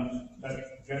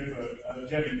that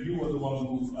Jenny, you were the one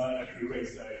who actually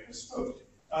raised, I spoke.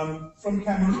 From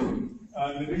Cameroon,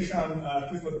 Nirishan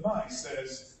Clifford Mai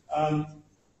says, how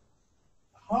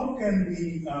can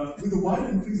we, with the wide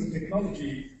increase in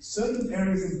technology, certain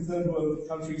areas in third world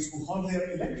countries who have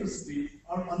their electricity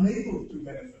are unable to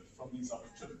benefit from these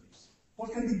opportunities?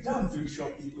 What can be done to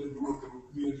ensure people in rural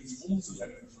communities also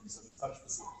benefit from such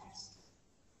facilities?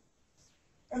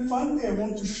 And finally, I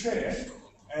want to share,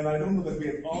 and I don't know that we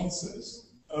have answers,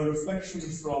 a reflection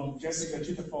from Jessica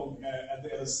Chittapong at the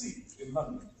LSE in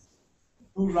London,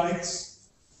 who writes,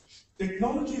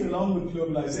 technology along with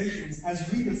globalization has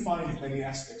redefined many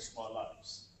aspects of our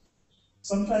lives.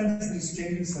 Sometimes these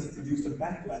changes have produced a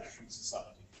backlash from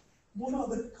society. What are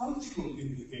the cultural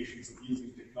implications of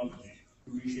using technology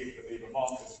to reshape the labor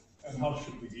market, and how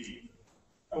should we deal with it?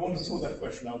 I want to throw that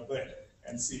question out there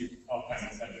and see if our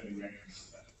panelists have any reactions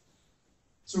to that.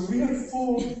 So we have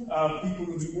 4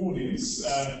 people in the audience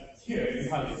here in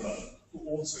Hyderabad who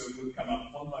also will come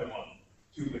up one by one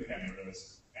to the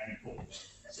cameras and talk.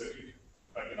 So if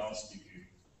I can ask you to.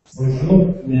 Bonjour,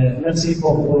 merci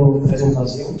pour vos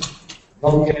présentations.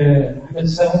 Donc, Ahmed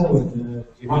Sao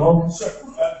du Maroc. Sir,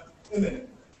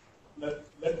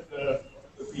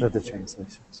 Let the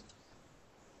translations.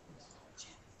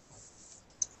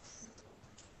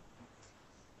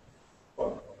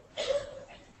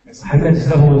 Ahmed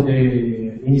Sao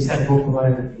du ministère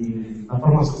culturel et de la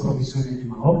formation professionnelle du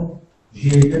Maroc.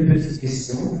 J'ai 2 petites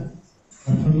questions.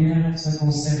 La première, ça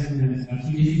concerne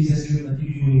l'utilisation de la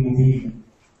technologie mobile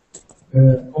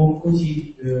comme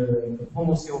outil de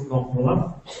promotion de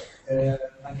l'emploi.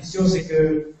 La question, c'est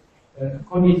que,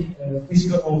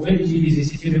 puisqu'on veut utiliser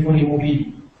ces téléphones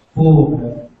mobiles pour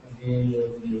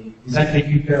les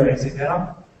agriculteurs, etc.,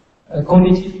 qu'en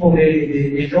est-il pour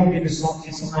les gens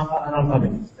qui sont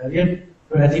analphabètes? C'est-à-dire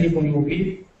que la téléphonie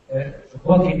mobile, je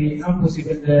crois qu'il est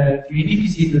impossible, qu'il est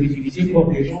difficile de l'utiliser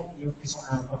pour les gens qui sont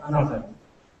analphabètes.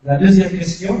 La deuxième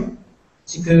question,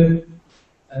 c'est que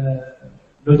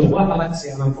le droit à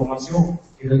l'accès à l'information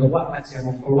et le droit à l'accès à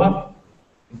l'emploi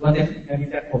doit être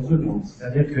égalitaire pour tout le monde.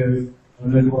 C'est-à-dire que on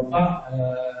ne le voit pas,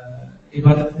 et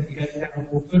doit être égalitaire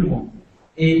pour tout le monde.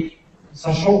 Et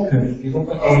sachant que les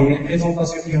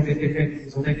présentations qui ont été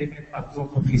faites par des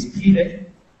entreprises privées,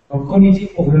 donc comité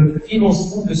pour le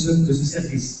financement de ce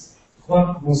service. Je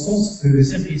crois, à mon sens, que le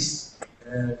service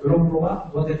de l'emploi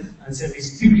doit être un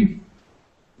service public.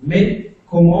 Mais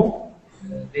comment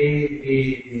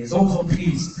des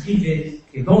entreprises privées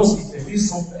qui donnent ces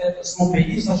services sont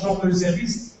payées, sachant que le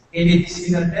service est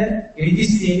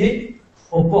destiné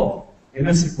aux pauvres. Et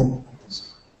merci beaucoup.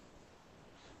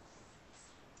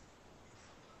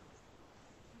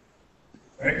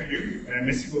 Thank you.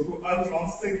 Merci beaucoup. I'll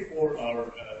translate for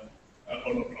our,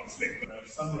 or not translate, but I'll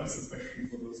summarize the question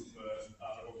for those of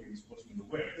our audience watching the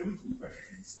web. There were two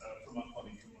questions from our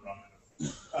colleague from Arup.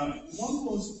 One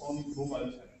was on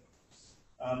mobile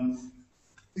telephones.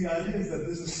 The idea is that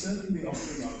this is certainly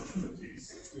offering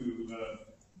opportunities to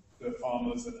the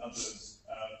farmers and others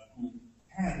who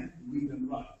can read and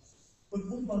write. But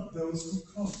what about those who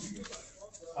can't read and write?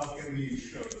 How can we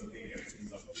ensure that they get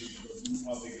these opportunities?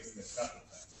 How they get their capital?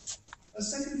 A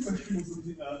second question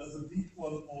was a deep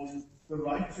one on the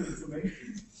right to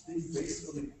information being based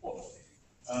on equality.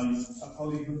 A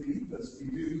colleague believed, as we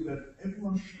do, that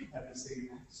everyone should have the same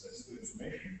access to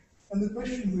information. And the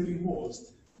question really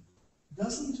was,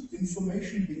 doesn't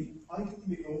information being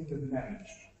privately owned and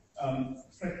managed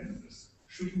threaten this?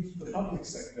 Shouldn't the public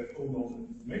sector own all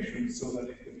the information so that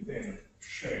it can then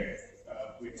share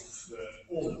with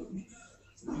all the people?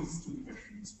 So these two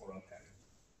questions for our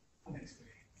panel. Next question.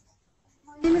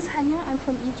 My name is Hanya. I'm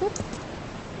from Egypt.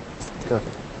 Good.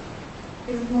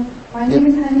 My name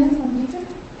is Hanya from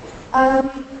Egypt.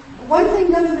 One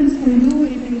thing governments can do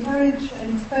is encourage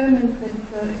an experiment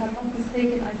that, if I'm not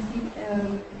mistaken, I see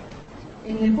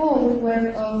in Nepal, where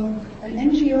an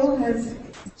NGO has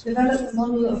developed a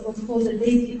model of what's called a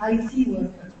lazy IT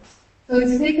worker. So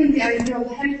it's taken the idea of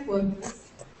health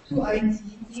workers to IT.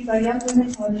 These are young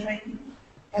women who are trained,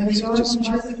 and they go from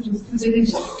bicycles to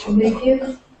villages, and they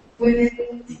give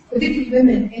women, particularly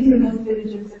women in remote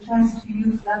villages, a chance to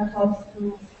use laptops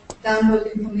to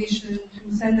download information,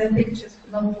 to send their pictures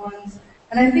to loved ones.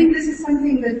 And I think this is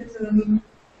something that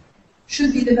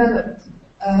should be developed.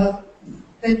 That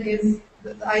is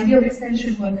the idea of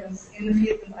extension workers in the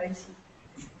field of IT.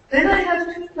 Then I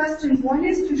have two questions. One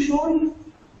is to show,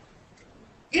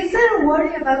 is there a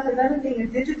worry about developing a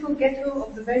digital ghetto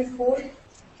of the very poor,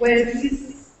 where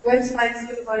these websites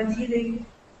sort of are dealing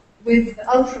with the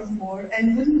ultra poor,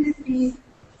 and wouldn't it be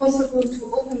possible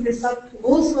to open this up to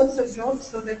all sorts of jobs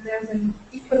so that there's an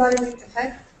equalizing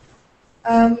effect?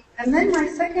 And then my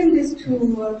second is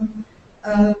to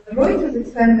the Reuters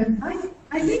experiment.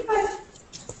 I think I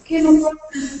came across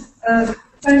this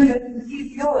experiment in the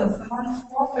CCOs among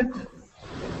cooperatives,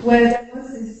 where there was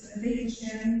this data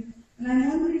sharing, and I'm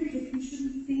wondering if we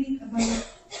shouldn't think about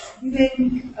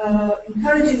giving,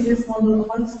 encouraging this model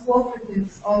amongst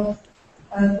cooperatives of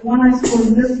the one I saw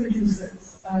milk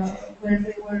producers, where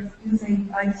they were using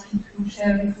IT to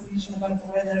share information about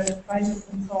the weather, prices,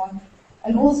 and so on,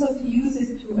 and also to use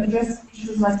it to address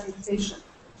issues like inflation.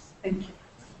 Thank you.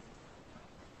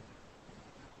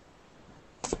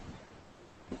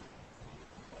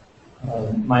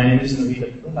 My name is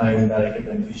Nair. I am Director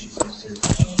Beneficiary Services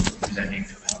representing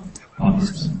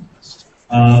Congress.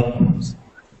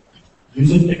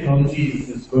 Use of technology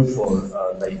is good for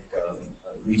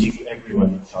reaching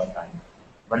everyone in a short time.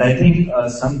 But I think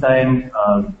sometimes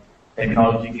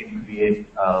technology can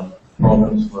create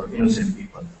problems for innocent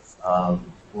people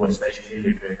who are especially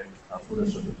illiterate and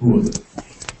poorest of the poor.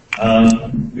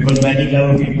 Because many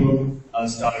clever people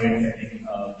started getting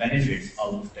benefits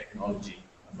out of technology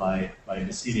by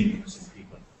deceiving innocent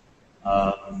people.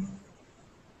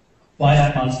 Why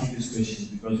I'm asking this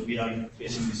question? Because we are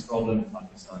facing this problem in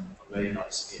Pakistan on a very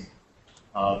large scale.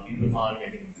 People are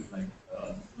getting,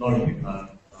 a lot of people are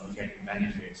getting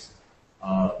benefits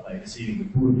by deceiving the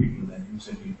poor people and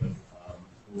innocent people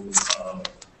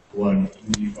who are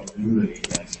usually from the rural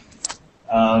areas.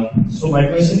 So my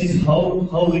question is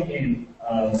how we can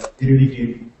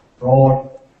eradicate broad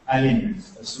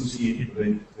elements associated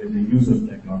with the use of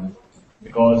technology.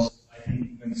 Because I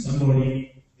think when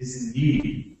somebody is in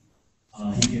need,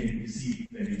 he can receive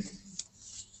very easily.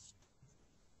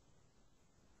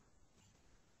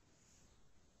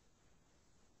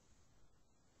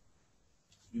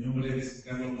 Mi nombre es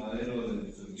Carlos Madero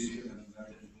del Servicio Nacional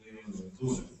de Empleo de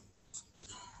Honduras.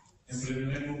 En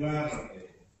primer lugar,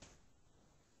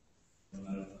 don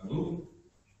Arup,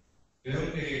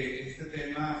 creo que este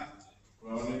tema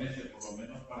probablemente, por lo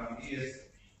menos para mí, es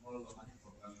uno de los más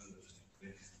importantes de los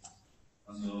empleos.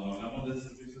 Cuando hablamos de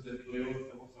servicios de empleo,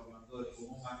 estamos hablando de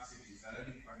cómo maximizar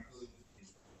el impacto de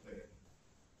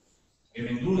En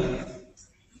Honduras,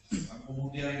 el Banco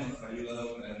Mundial nos ha ayudado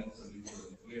a crear un servicio de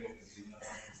empleo que tiene una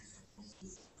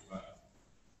participación privada,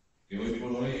 que hoy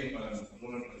por hoy para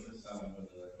nosotros representa un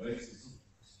verdadero éxito.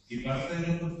 Y parte de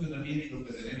los cuestionamientos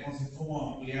que tenemos es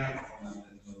cómo ampliar con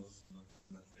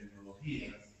las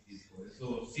tecnologías, y por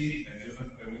eso sí, me dio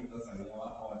unas preguntas allá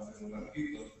abajo hace un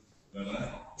ratito,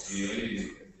 ¿verdad? Y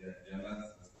hoy ya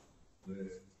las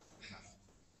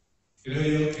creo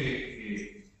yo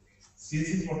que sí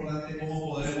es importante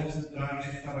cómo podemos entrar en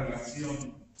esta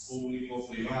relación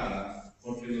público-privada,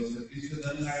 porque los servicios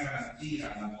dan una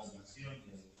garantía a la población y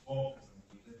a los jóvenes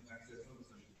que tienen acceso a los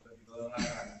servicios, dan una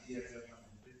garantía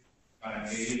ciertamente para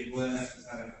que ellos puedan acceder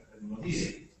a la tecnología.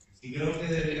 Y creo que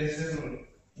debería ser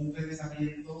un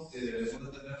pensamiento que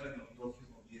debemos de tener en los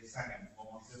próximos 10 años,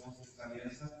 cómo hacemos esta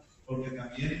alianza, porque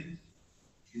también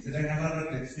quisiera dejar la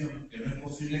reflexión que no es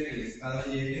posible que el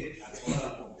Estado llegue a toda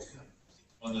la población,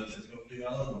 cuando el sector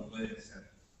privado no puede hacer.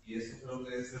 Y eso creo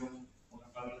que debe ser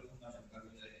una parte fundamental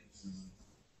de la discusión.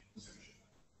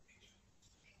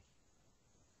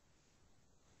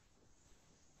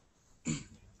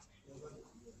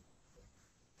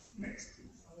 Next.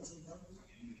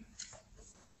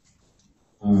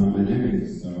 My name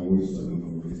is Wilson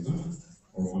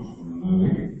from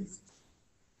Nair.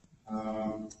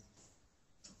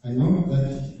 I know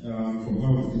that for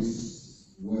how this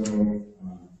well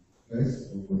placed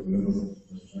with levels of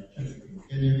infrastructure in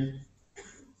Kenya,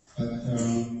 but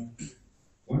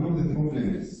one of the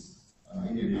problems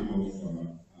in a number of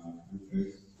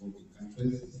countries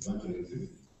is vandalism.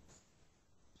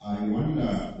 I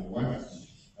wonder what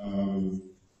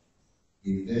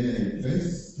is there in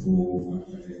place to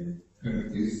actually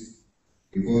curb this,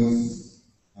 because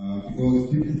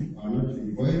people are not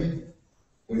employed.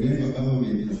 Whenever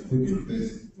government has put in place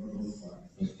a lot of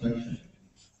infrastructure,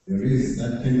 there is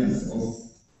that tendency of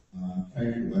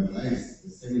trying to vandalize the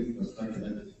same infrastructure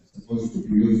that is supposed to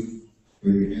be used to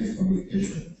enhance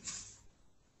communication.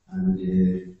 And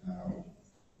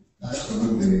that's one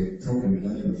of the problems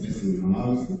that you're facing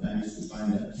now. Sometimes you find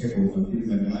that cables are being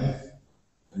vandalized,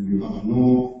 and you have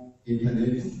no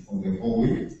internet for the whole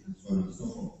week, and so on and so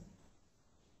forth.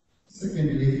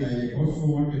 Secondly, I also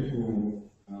wanted to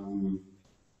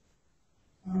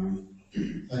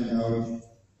find out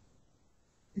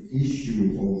the issue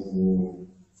of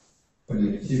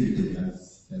connectivity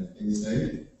that's been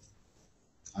said.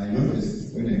 I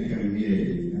noticed when I came here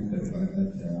in Hyderabad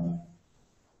that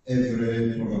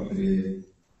every probably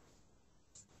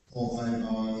 4 or 5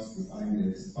 hours we find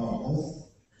the power off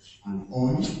and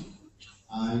on,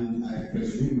 and I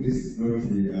presume this is not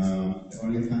the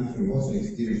only country who also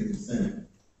experiences the same.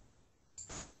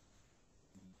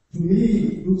 To me,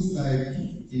 it looks like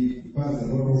it requires a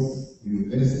lot of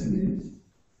investment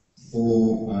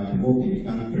for developing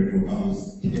country to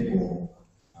house cable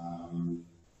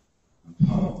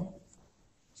power.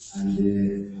 And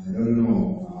I don't know,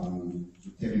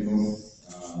 in terms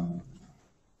of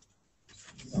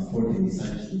supporting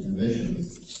such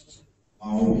interventions,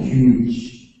 how huge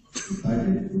the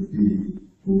budget would be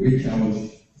to reach out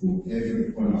to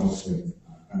every corner of the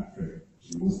country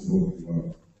in most of the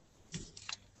world.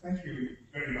 Thank you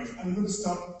very much. I'm going to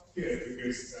stop here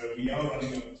because we are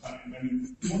running out of time, and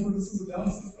we want to listen to the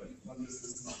answers, right? Not just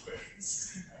listen to questions.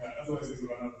 Otherwise, we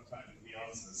will run out of time for the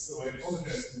answers. So I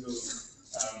apologize to those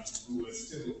who are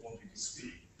still wanting to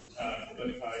speak, but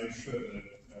I'm sure that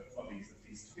colleagues, at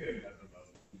least here in Hyderabad,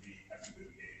 will be happy to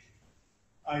engage.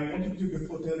 I wanted to,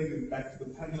 before turning it back to the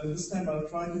panel, and this time I'll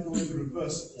try to go in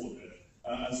reverse order.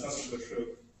 I'll start with Ashok,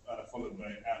 followed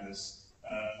by Alice,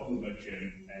 followed by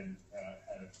Jim, and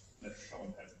let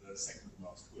Sean have the second to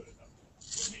last word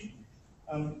for me.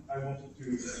 I wanted to,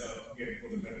 again, for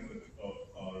the benefit of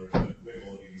our web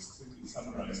audience, quickly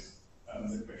summarize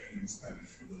the question in Spanish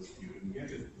for those of you who didn't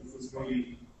get it. It was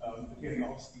really, again,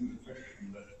 asking the question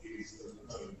that is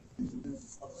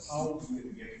of how we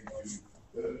can get into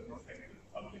the effective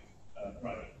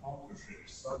public-private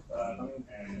partnerships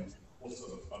and also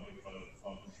public-private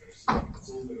partnerships.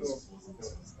 All those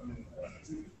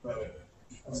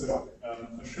and so,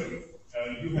 Ashok,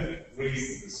 you had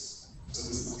raised this, so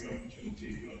this is the opportunity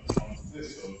to answer this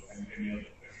or any other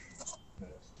questions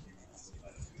that you would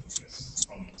like to address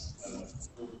from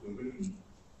both the written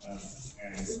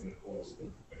and the course.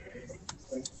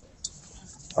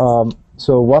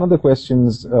 So one of the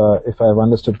questions, if I've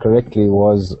understood correctly,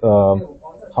 was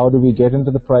how do we get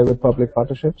into the private-public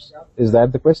partnerships? Is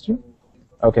that the question?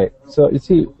 Okay, so you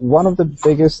see, one of the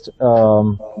biggest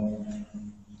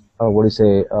what do you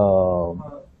say,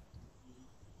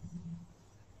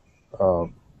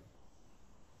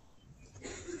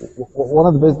 one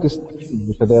of the biggest issues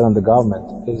which are there on the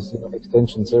government is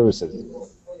extension services.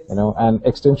 And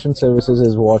extension services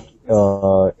is what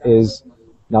is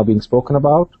now being spoken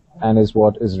about and is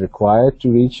what is required to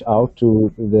reach out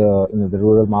to the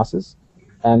rural masses.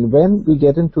 And when we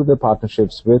get into the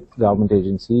partnerships with government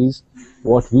agencies,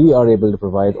 what we are able to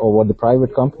provide, or what the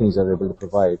private companies are able to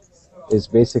provide, is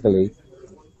basically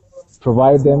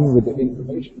provide them with the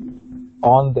information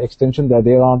on the extension that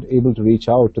they aren't able to reach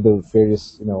out to the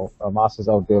various masses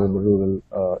out there in the rural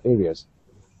areas.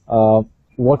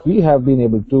 What we have been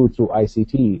able to do through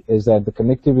ICT is that the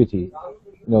connectivity,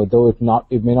 though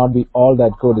it may not be all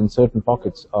that good in certain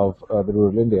pockets of the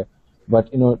rural India,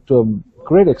 but to a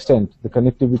great extent the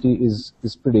connectivity is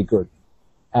pretty good.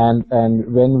 And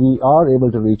when we are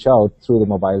able to reach out through the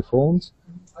mobile phones,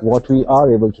 what we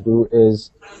are able to do is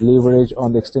leverage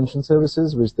on the extension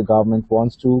services which the government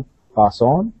wants to pass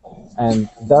on, and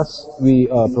thus we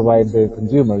provide the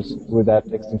consumers with that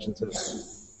extension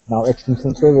service. Now,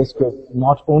 extension service could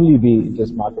not only be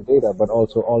just market data, but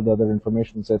also all the other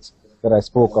information sets that I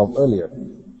spoke of earlier.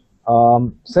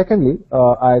 Secondly,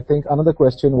 I think another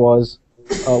question was,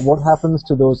 what happens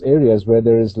to those areas where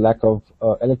there is lack of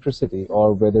electricity,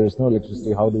 or where there is no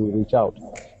electricity? How do we reach out,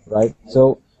 right?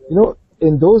 So,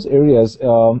 in those areas,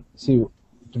 see,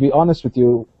 to be honest with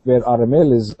you, where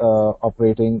RML is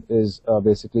operating is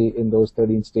basically in those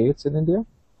 13 states in India,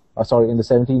 in the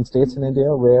 17 states in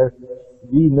India, where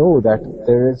we know that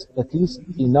there is at least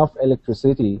enough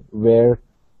electricity where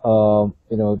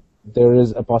there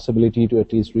is a possibility to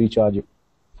at least recharge your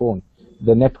phone.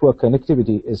 The network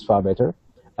connectivity is far better,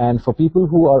 and for people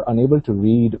who are unable to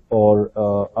read or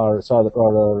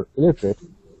are illiterate,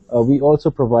 we also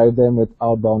provide them with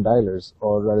outbound dialers,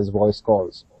 or that is voice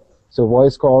calls. So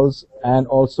voice calls, and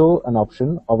also an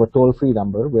option of a toll-free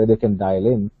number where they can dial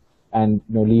in and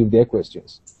leave their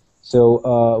questions.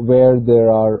 So where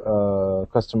there are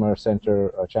customer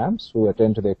center champs who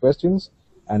attend to their questions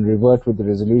and revert with the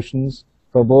resolutions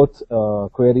for both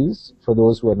queries for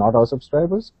those who are not our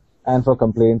subscribers, and for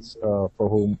complaints for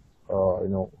whom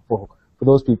for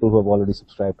those people who have already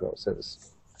subscribed to our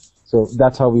service. So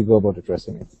that's how we go about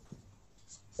addressing it.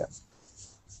 Yeah.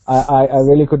 I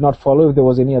really could not follow if there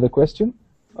was any other question.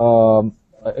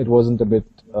 It wasn't a bit,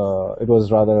 it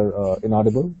was rather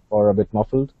inaudible or a bit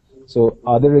muffled. So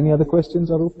are there any other questions,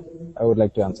 Arup? I would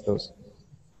like to answer those.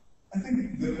 I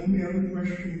think the only other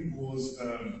question was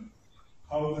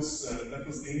how this, that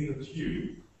was aimed at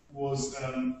you, was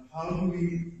how do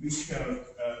we reach out,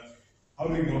 how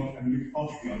do we not, and we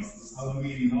partially answered this, how do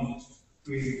we not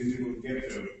create a digital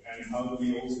ghetto, and how do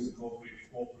we also incorporate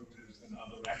cooperatives and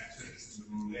other actors in the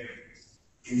rural areas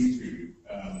into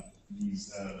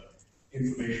these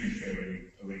information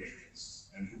sharing arrangements,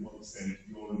 and to what extent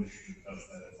your initiative does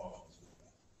that and partners with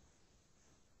that?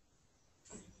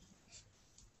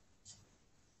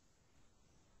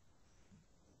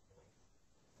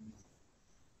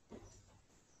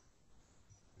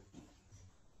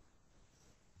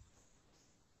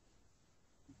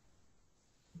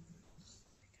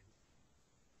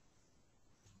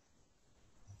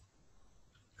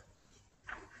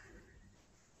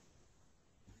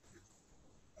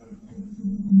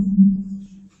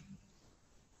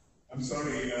 I'm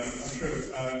sorry,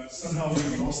 Ashok, somehow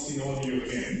we lost the audio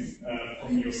again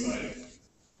from your side.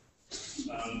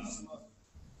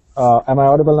 Am I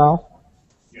audible now?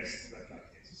 Yes, that's right.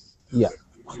 Yeah,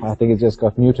 I think it just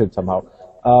got muted somehow.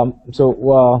 So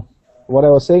what I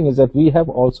was saying is that we have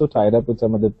also tied up with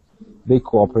some of the big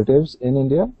cooperatives in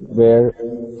India, where,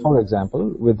 for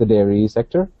example, with the dairy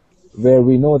sector, where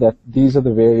we know that these are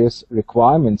the various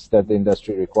requirements that the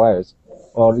industry requires,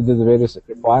 or the various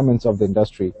requirements of the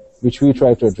industry, which we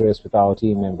try to address with our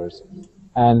team members.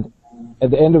 And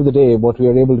at the end of the day, what we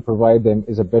are able to provide them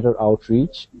is a better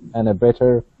outreach and a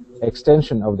better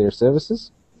extension of their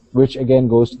services, which again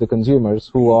goes to the consumers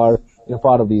who are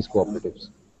part of these cooperatives.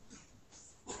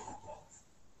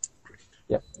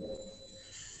 Yeah.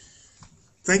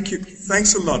 Thank you.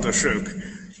 Thanks a lot, Ashok.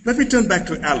 Let me turn back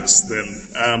to Alice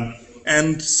then,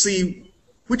 and see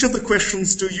which of the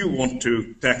questions do you want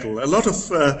to tackle? A lot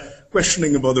of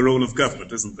questioning about the role of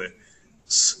government, isn't there?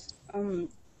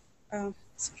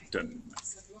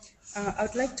 I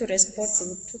would like to respond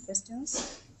to two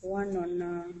questions. One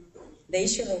on the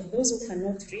issue of those who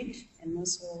cannot read, and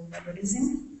also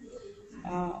barbarism.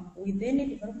 With any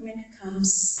development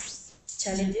comes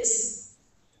challenges,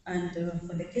 and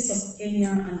for the case of Kenya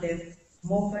and the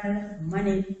mobile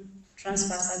money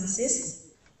transfer services,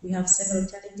 we have several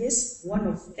challenges. One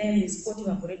of them is what you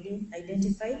have already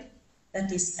identified,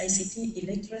 that is ICT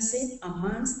illiteracy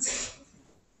amongst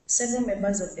several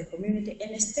members of the community,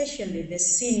 and especially the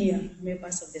senior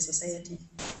members of the society.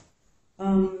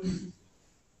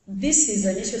 This is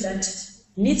an issue that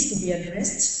needs to be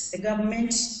addressed. The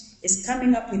government is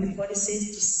coming up with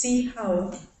policies to see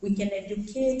how we can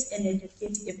educate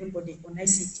everybody on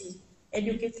ICT,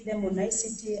 educate them on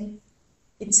ICT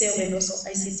itself and also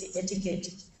ICT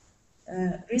etiquette.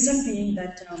 Reason being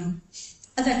that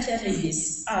other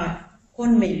challenges are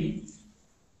conmen.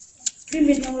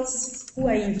 Criminals who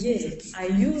are in jail are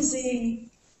using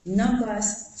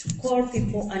numbers to call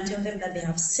people and tell them that they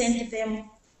have sent them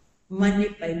money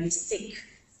by mistake,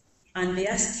 and they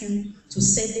ask you to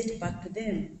send it back to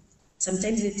them.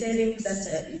 Sometimes they tell you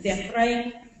that they are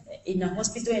crying in a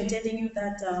hospital and telling you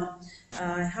that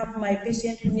I have my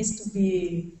patient who needs to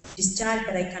be discharged,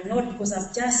 but I cannot because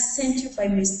I've just sent you by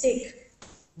mistake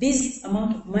this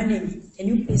amount of money. Can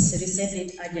you please resend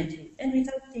it urgently? And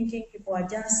without thinking, people are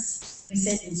just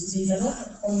resending. So there's a lot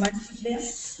of ownership there.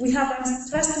 We have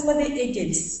trustworthy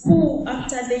agents who,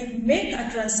 after they make a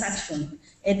transaction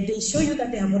and they show you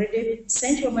that they have already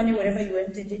sent your money wherever you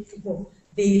wanted it to go,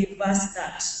 they reverse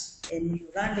that, and you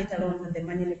learn later on that the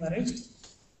money never reached.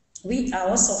 We are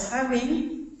also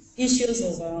having issues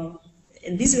of,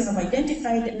 and this we have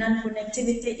identified,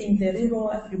 non-connectivity in the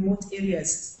rural remote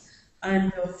areas.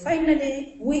 And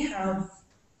finally, we have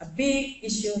a big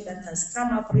issue that has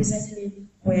come up recently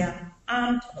where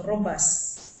armed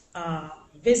robbers are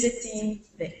visiting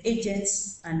the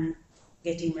agents and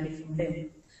getting money from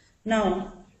them.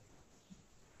 Now,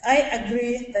 I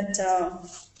agree that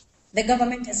the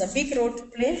government has a big role to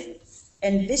play,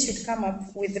 and they should come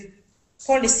up with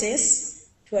policies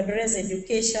to address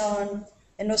education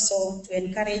and also to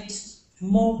encourage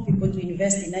more people to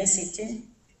invest in ICT.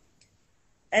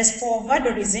 As for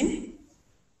vandalism,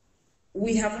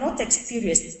 we have not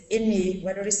experienced any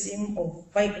vandalism of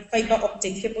fiber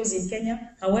optic cables in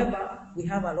Kenya. However, we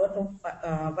have a lot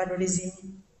of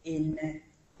vandalism in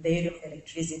the area of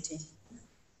electricity.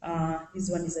 This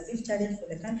one is a big challenge for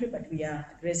the country, but we are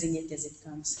addressing it as it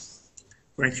comes.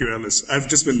 Thank you, Alice. I've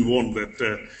just been warned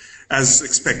that, as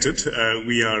expected,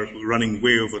 we are running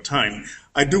way over time.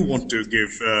 I do want to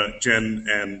give Jen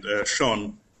and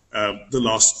Sean the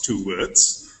last two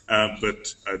words,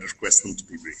 but I'd request them to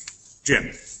be brief.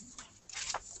 Jen.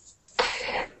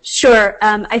 Sure.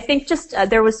 I think just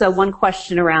there was one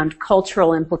question around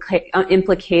cultural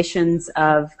implications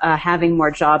of having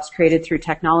more jobs created through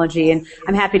technology, and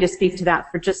I'm happy to speak to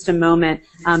that for just a moment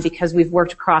because we've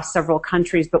worked across several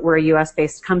countries, but we're a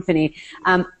U.S.-based company.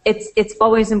 It's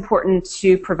always important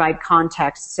to provide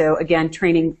context. So again,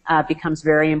 training becomes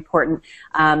very important.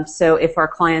 So if our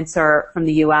clients are from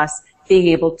the U.S., being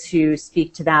able to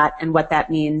speak to that and what that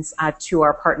means to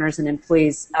our partners and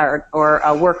employees or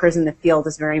workers in the field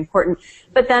is very important.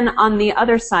 But then on the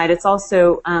other side, it's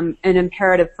also an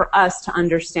imperative for us to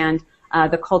understand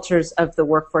the cultures of the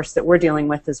workforce that we're dealing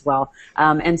with as well.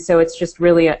 And so it's just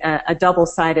really a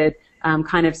double-sided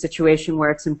kind of situation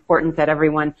where it's important that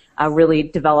everyone really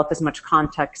develop as much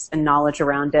context and knowledge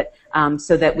around it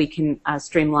so that we can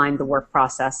streamline the work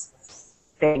process.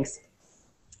 Thanks.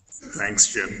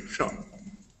 Thanks, Jen. Sean.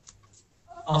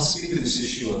 I'll speak to this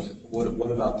issue of what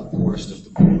about the poorest of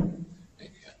the poor.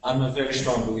 I'm a very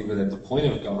strong believer that the point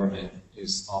of government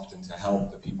is often to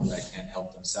help the people that can't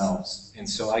help themselves. And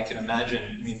so I can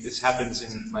imagine, I mean, this happens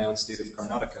in my own state of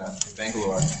Karnataka, in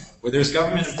Bangalore, where there's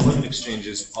government employment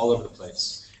exchanges all over the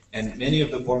place. And many of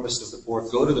the poorest of the poor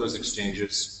go to those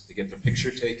exchanges, they get their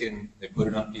picture taken, they put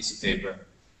it on a piece of paper,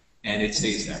 and it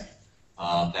stays there.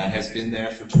 That has been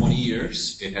there for 20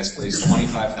 years. It has placed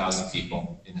 25,000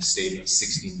 people in a state of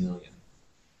 60 million.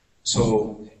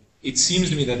 So it seems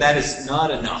to me that that is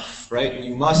not enough, right?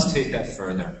 You must take that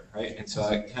further, right? And so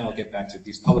I kind of get back to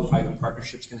these public-private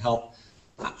partnerships can help.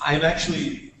 I'm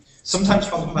actually, sometimes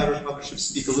public-private partnerships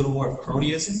speak a little more of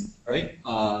cronyism, right?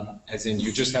 As in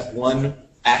you just have one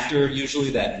actor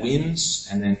usually that wins,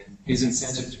 and then his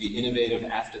incentive to be innovative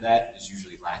after that is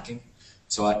usually lacking.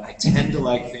 So I tend to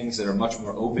like things that are much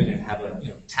more open and have a,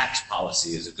 tax policy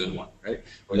is a good one, right?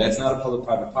 Where that's not a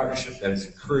public-private partnership, that is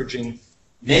encouraging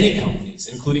many companies,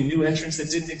 including new entrants that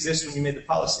didn't exist when you made the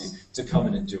policy, to come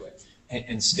in and do it.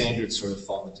 And standards sort of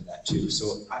fall into that too.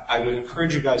 So I would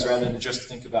encourage you guys, rather than just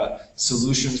think about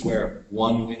solutions where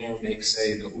one winner makes,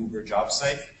 say, the Uber job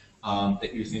site,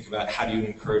 that you think about how do you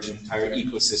encourage an entire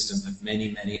ecosystem of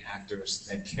many, many actors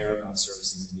that care about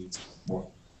servicing the needs of the poor.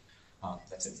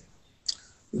 That's it.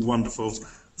 Wonderful.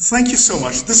 Thank you so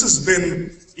much. This has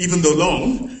been, even though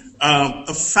long,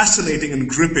 a fascinating and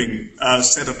gripping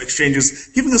set of exchanges,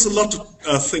 giving us a lot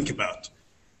to think about.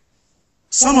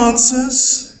 Some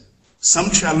answers, some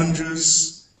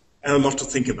challenges, and a lot to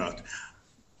think about.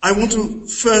 I want to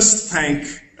first thank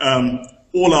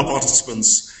all our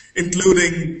participants,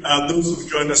 including those who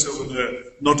joined us over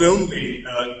not only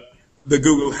the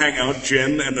Google Hangout,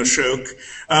 Jen and Ashok,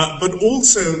 but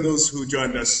also those who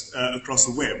joined us across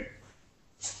the web.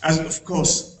 And of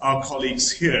course, our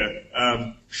colleagues here,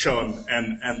 Sean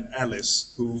and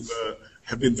Alice, who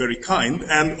have been very kind,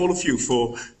 and all of you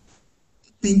for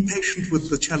being patient with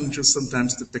the challenges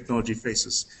sometimes that technology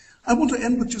faces. I want to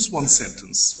end with just one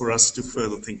sentence for us to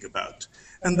further think about.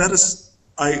 And that is,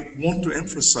 I want to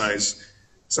emphasize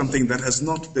something that has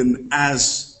not been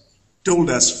told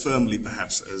as firmly,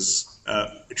 perhaps, as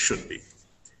it should be.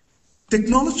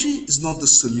 Technology is not the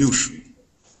solution.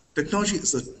 Technology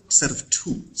is a set of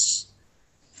tools.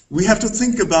 We have to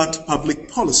think about public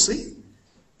policy.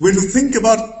 We have to think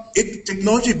about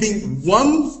technology being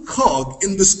one cog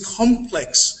in this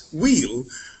complex wheel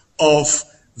of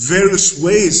various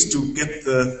ways to get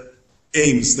the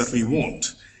aims that we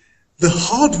want. The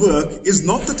hard work is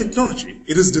not the technology.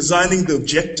 It is designing the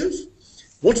objective.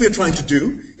 What we are trying to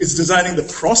do is designing the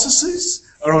processes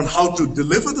around how to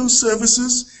deliver those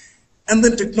services, and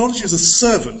then technology as a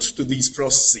servant to these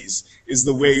processes is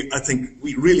the way I think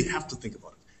we really have to think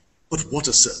about it. But what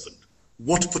a servant,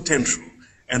 what potential,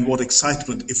 and what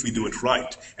excitement if we do it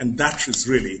right. And that is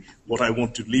really what I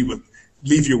want to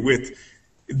leave you with.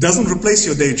 It doesn't replace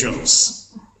your day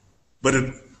jobs, but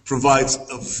it provides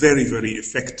a very, very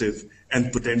effective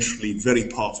and potentially very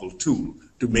powerful tool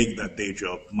to make that day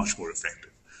job much more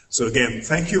effective. So again,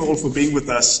 thank you all for being with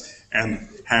us, and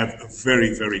have a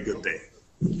very, very good day.